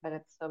 But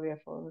it's so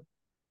beautiful,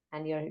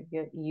 and you're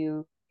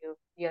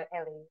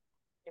Ellie.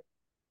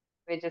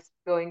 We're just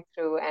going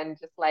through and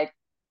just like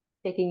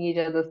taking each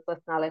other's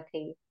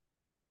personality,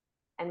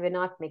 and we're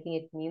not making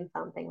it mean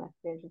something. Like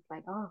we're just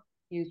like, oh,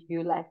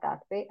 you like that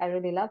way, I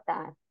really love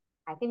that,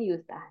 I can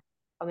use that.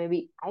 Or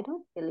maybe I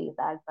don't believe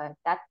that, but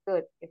that's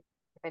good. If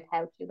it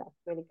helps you, that's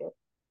really good.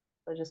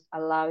 So just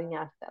allowing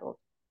ourselves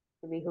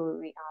to be who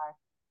we are.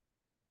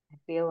 I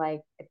feel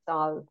like it's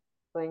all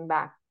going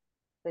back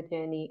to the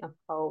journey of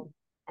home,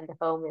 and the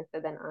home is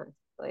within us.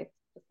 So it's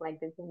just like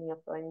the journey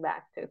of going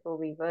back to who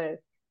we were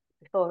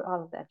before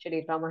all of that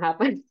shitty drama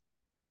happened.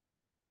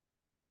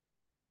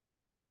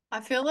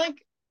 I feel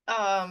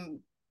um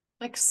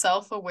like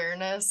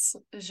self-awareness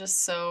is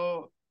just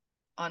so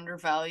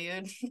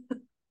undervalued.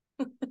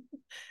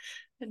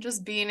 And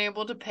just being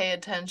able to pay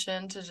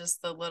attention to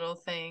just the little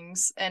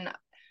things. And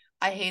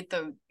I hate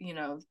the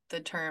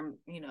term,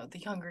 the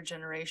younger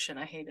generation.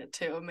 I hate it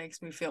too. It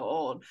makes me feel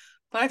old.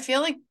 But I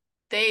feel like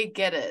they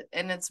get it.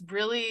 And it's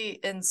really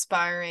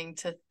inspiring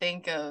to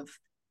think of,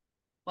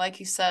 like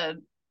you said,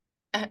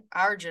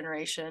 our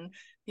generation,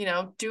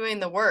 doing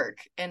the work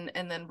and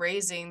then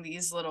raising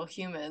these little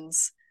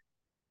humans.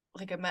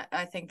 Like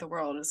I think the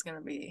world is going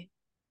to be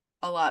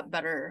a lot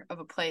better of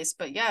a place.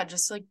 But yeah,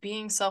 just like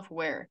being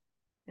self-aware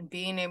and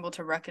being able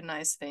to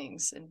recognize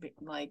things and be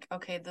like,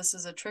 okay, this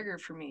is a trigger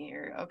for me,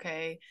 or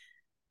okay,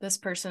 this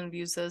person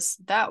views this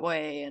that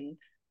way, and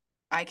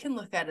I can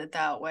look at it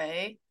that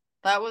way.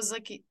 That was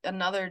like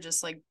another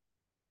just like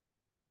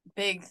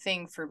big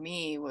thing for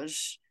me,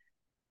 was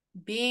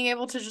being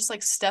able to just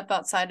like step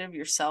outside of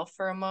yourself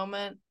for a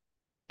moment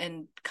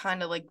and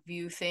kind of like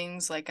view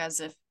things like as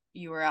if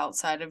you were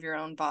outside of your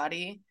own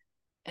body,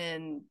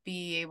 and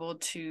be able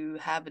to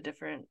have a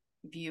different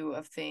view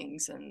of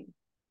things and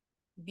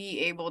be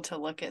able to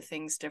look at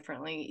things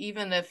differently,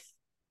 even if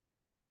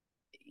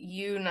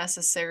you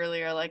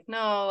necessarily are like,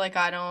 no, like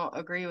I don't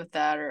agree with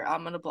that, or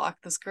I'm gonna block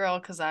this girl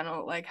because I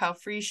don't like how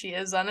free she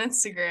is on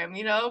Instagram,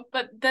 you know?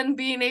 But then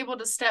being able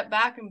to step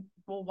back and,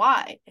 well,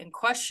 why? And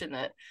question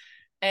it.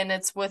 And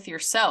it's with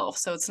yourself.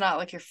 So it's not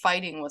like you're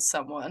fighting with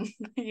someone,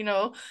 you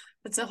know?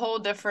 It's a whole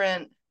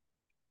different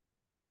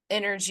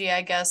energy,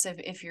 I guess,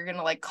 if you're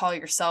gonna like call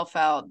yourself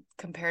out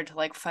compared to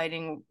like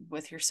fighting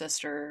with your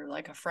sister,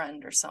 like a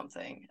friend or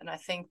something. And I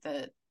think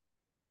that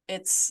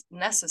it's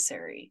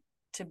necessary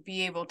to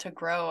be able to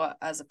grow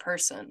as a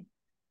person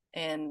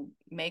and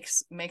make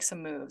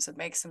some moves and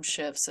make some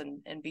shifts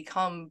and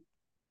become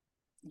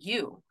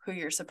you who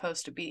you're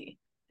supposed to be,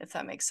 if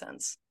that makes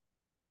sense.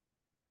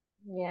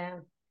 Yeah.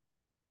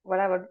 What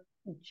I would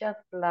just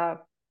love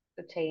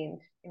to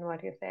change in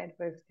what you said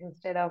was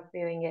instead of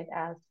viewing it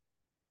as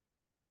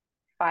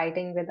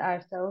fighting with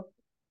ourselves,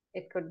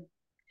 it could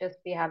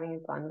just be having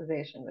a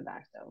conversation with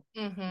ourselves. It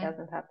Mm-hmm.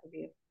 doesn't have to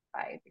be a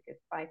fight because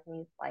fight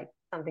means like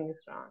something is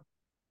wrong.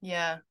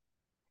 Yeah.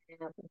 You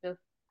know, just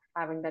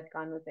having that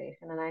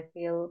conversation. And I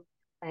feel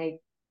like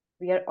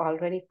we are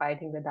already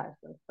fighting with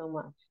ourselves so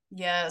much.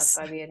 That's Yes.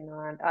 why we are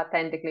not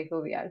authentically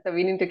who we are. So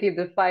we need to keep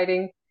this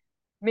fighting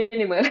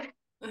minimal.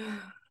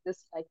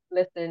 Just like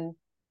listen,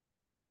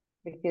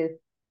 because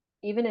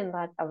even in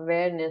that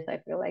awareness, I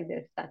feel like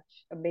there's such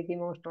a big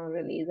emotional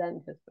release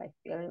and just like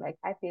feeling like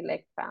I feel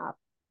like crap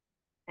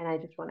and I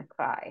just want to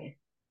cry.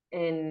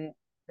 And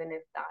even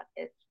if that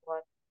is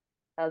what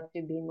helps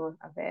you be more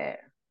aware,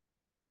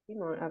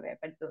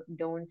 but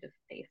don't just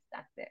stay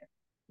stuck there.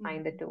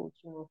 Find the Mhm. tools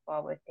to move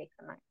forward, take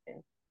some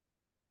action,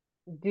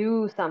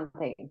 do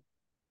something.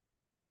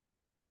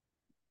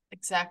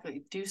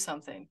 Exactly. Do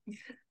something.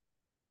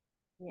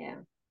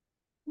 Yeah,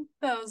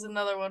 That was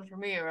another one for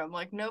me where I'm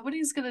like,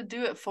 nobody's gonna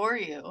do it for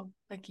you.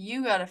 Like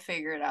you gotta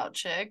figure it out,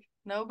 chick.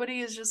 Nobody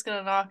is just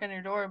gonna knock on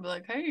your door and be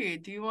like, hey,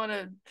 do you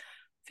wanna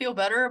feel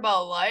better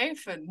about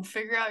life and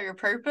figure out your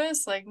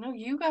purpose? Like, no,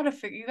 you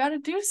gotta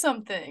do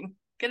something.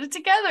 Get it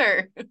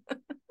together.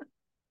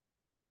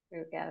 we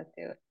gotta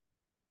do it.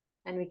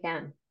 And we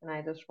can. And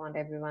I just want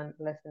everyone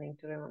listening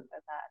to remember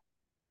that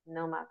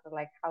no matter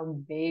like how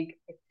big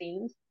it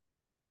seems,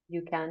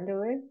 you can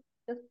do it.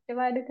 Just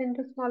divide it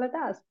into smaller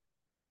tasks.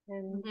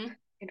 And Mm-hmm.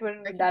 it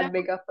wouldn't be Break it down. that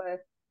big of a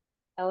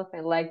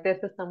elephant. Like this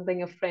is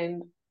something a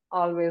friend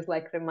always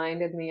like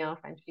reminded me of,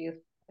 and she used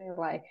to say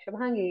like,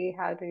 Shubhangi,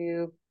 how do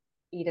you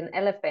eat an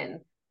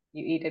elephant?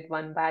 You eat it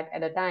one bite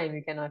at a time.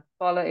 You cannot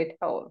swallow it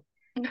whole.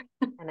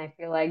 And I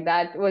feel like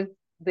that was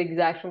the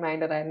exact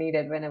reminder I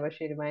needed whenever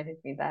she reminded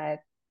me that.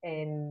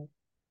 And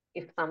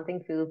if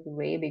something feels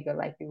way bigger,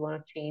 like you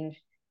want to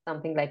change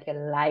something like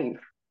your life,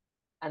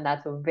 and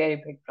that's a very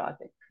big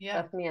project. Yeah,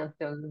 Trust me, I'm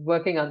still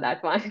working on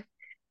that one.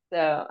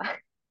 So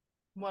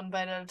one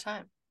bite at a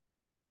time.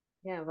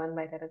 yeah, one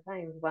bite at a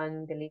time,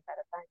 one belief at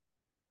a time.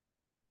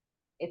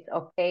 It's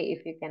okay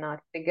if you cannot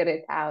figure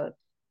it out.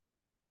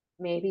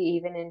 Maybe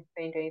even in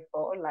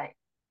 2024, like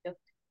just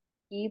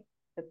keep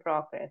the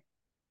progress.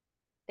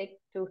 Stick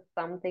to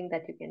something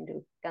that you can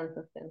do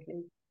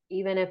consistently.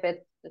 Even if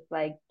it's just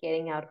like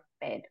getting out of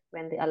bed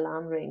when the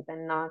alarm rings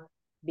and not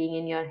being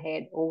in your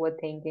head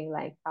overthinking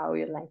like how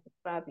your life is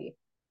probably.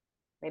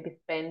 Maybe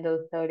spend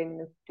those 30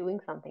 minutes doing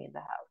something in the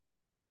house.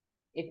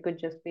 It could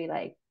just be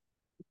like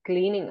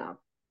cleaning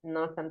up,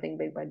 not something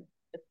big, but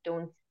just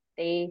don't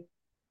stay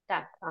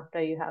stuck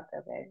after you have the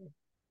awareness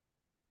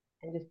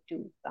and just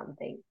do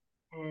something.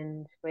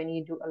 And when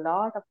you do a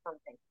lot of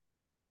something,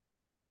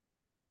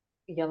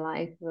 your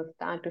life will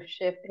start to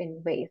shift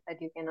in ways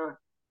that you cannot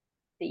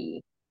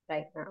see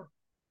right now,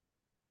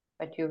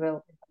 but you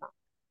will in the long.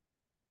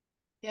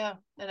 Yeah,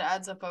 it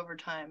adds up over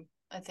time.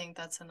 I think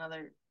that's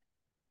another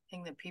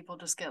thing that people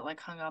just get like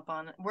hung up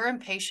on. We're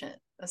impatient,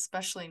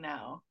 especially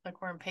now.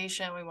 Like we're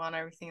impatient. We want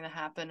everything to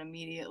happen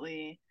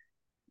immediately.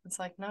 It's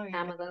like, no, you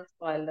Amazon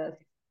spoiled us.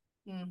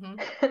 don't.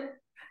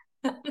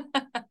 Mm-hmm.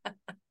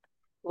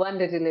 One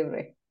day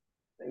delivery.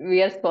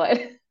 We are spoiled.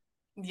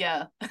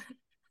 Yeah,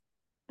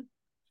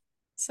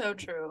 so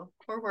true.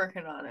 We're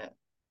working on it.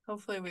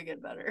 Hopefully we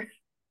get better.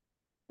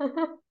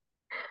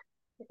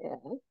 Yeah.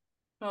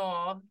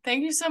 Oh,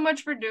 thank you so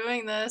much for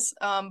doing this.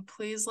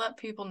 Please let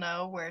people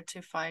know where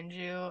to find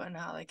you and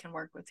how they can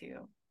work with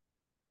you.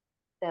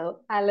 So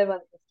I live on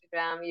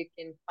Instagram. You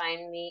can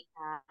find me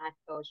at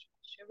Coach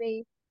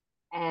Shubi,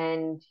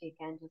 and you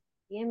can just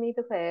DM me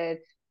the word,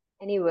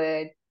 any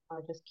word,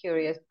 or just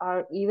curious,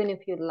 or even if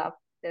you love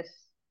this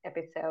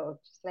episode,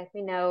 just let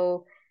me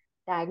know.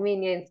 Tag me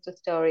in your Insta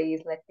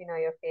stories. Let me know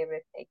your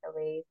favorite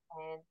takeaways.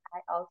 And I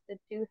also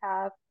do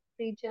have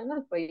free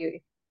journal for you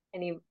if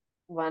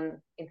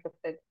anyone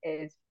interested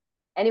is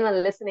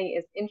anyone listening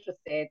is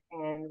interested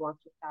and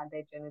wants to start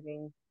their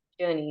journey,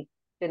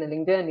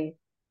 journaling journey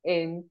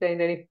in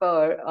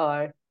 2024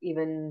 or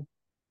even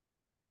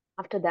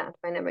after that,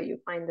 whenever you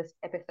find this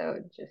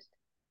episode, just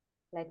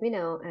let me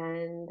know.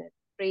 And it's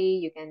free.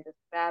 You can just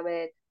grab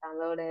it,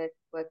 download it,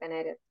 work on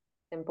it. It's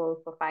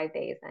simple for 5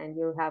 days, and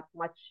you'll have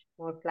much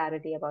more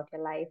clarity about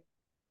your life.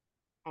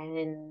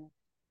 And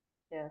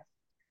just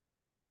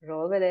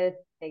roll with it,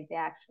 take the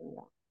action.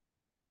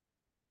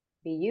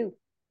 Be you.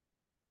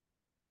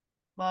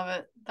 Love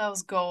it. That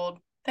was gold.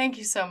 Thank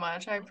you so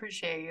much. I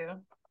appreciate you.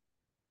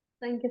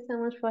 Thank you so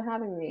much for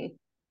having me.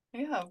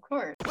 Yeah, of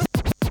course.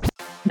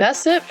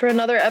 That's it for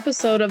another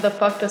episode of the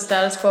Fuck the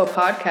Status Quo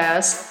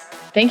podcast.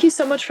 Thank you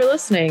so much for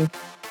listening.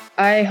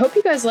 I hope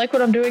you guys like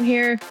what I'm doing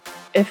here.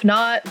 If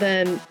not,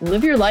 then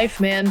live your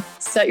life, man.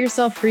 Set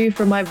yourself free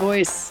from my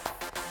voice.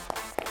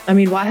 I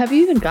mean, why have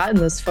you even gotten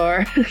this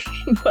far?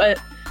 But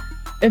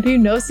if you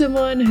know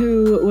someone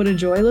who would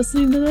enjoy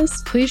listening to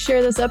this, please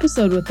share this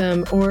episode with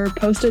them or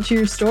post it to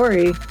your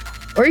story.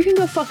 Or you can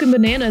go fucking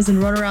bananas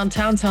and run around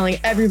town telling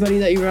everybody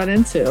that you run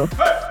into.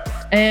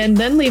 And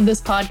then leave this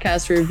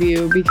podcast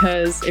review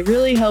because it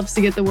really helps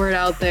to get the word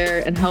out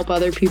there and help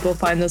other people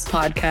find this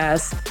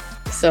podcast.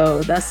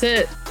 So that's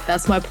it.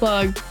 That's my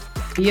plug.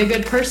 Be a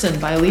good person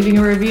by leaving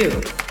a review.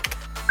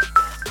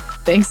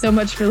 Thanks so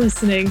much for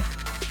listening.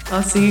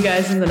 I'll see you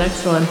guys in the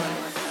next one.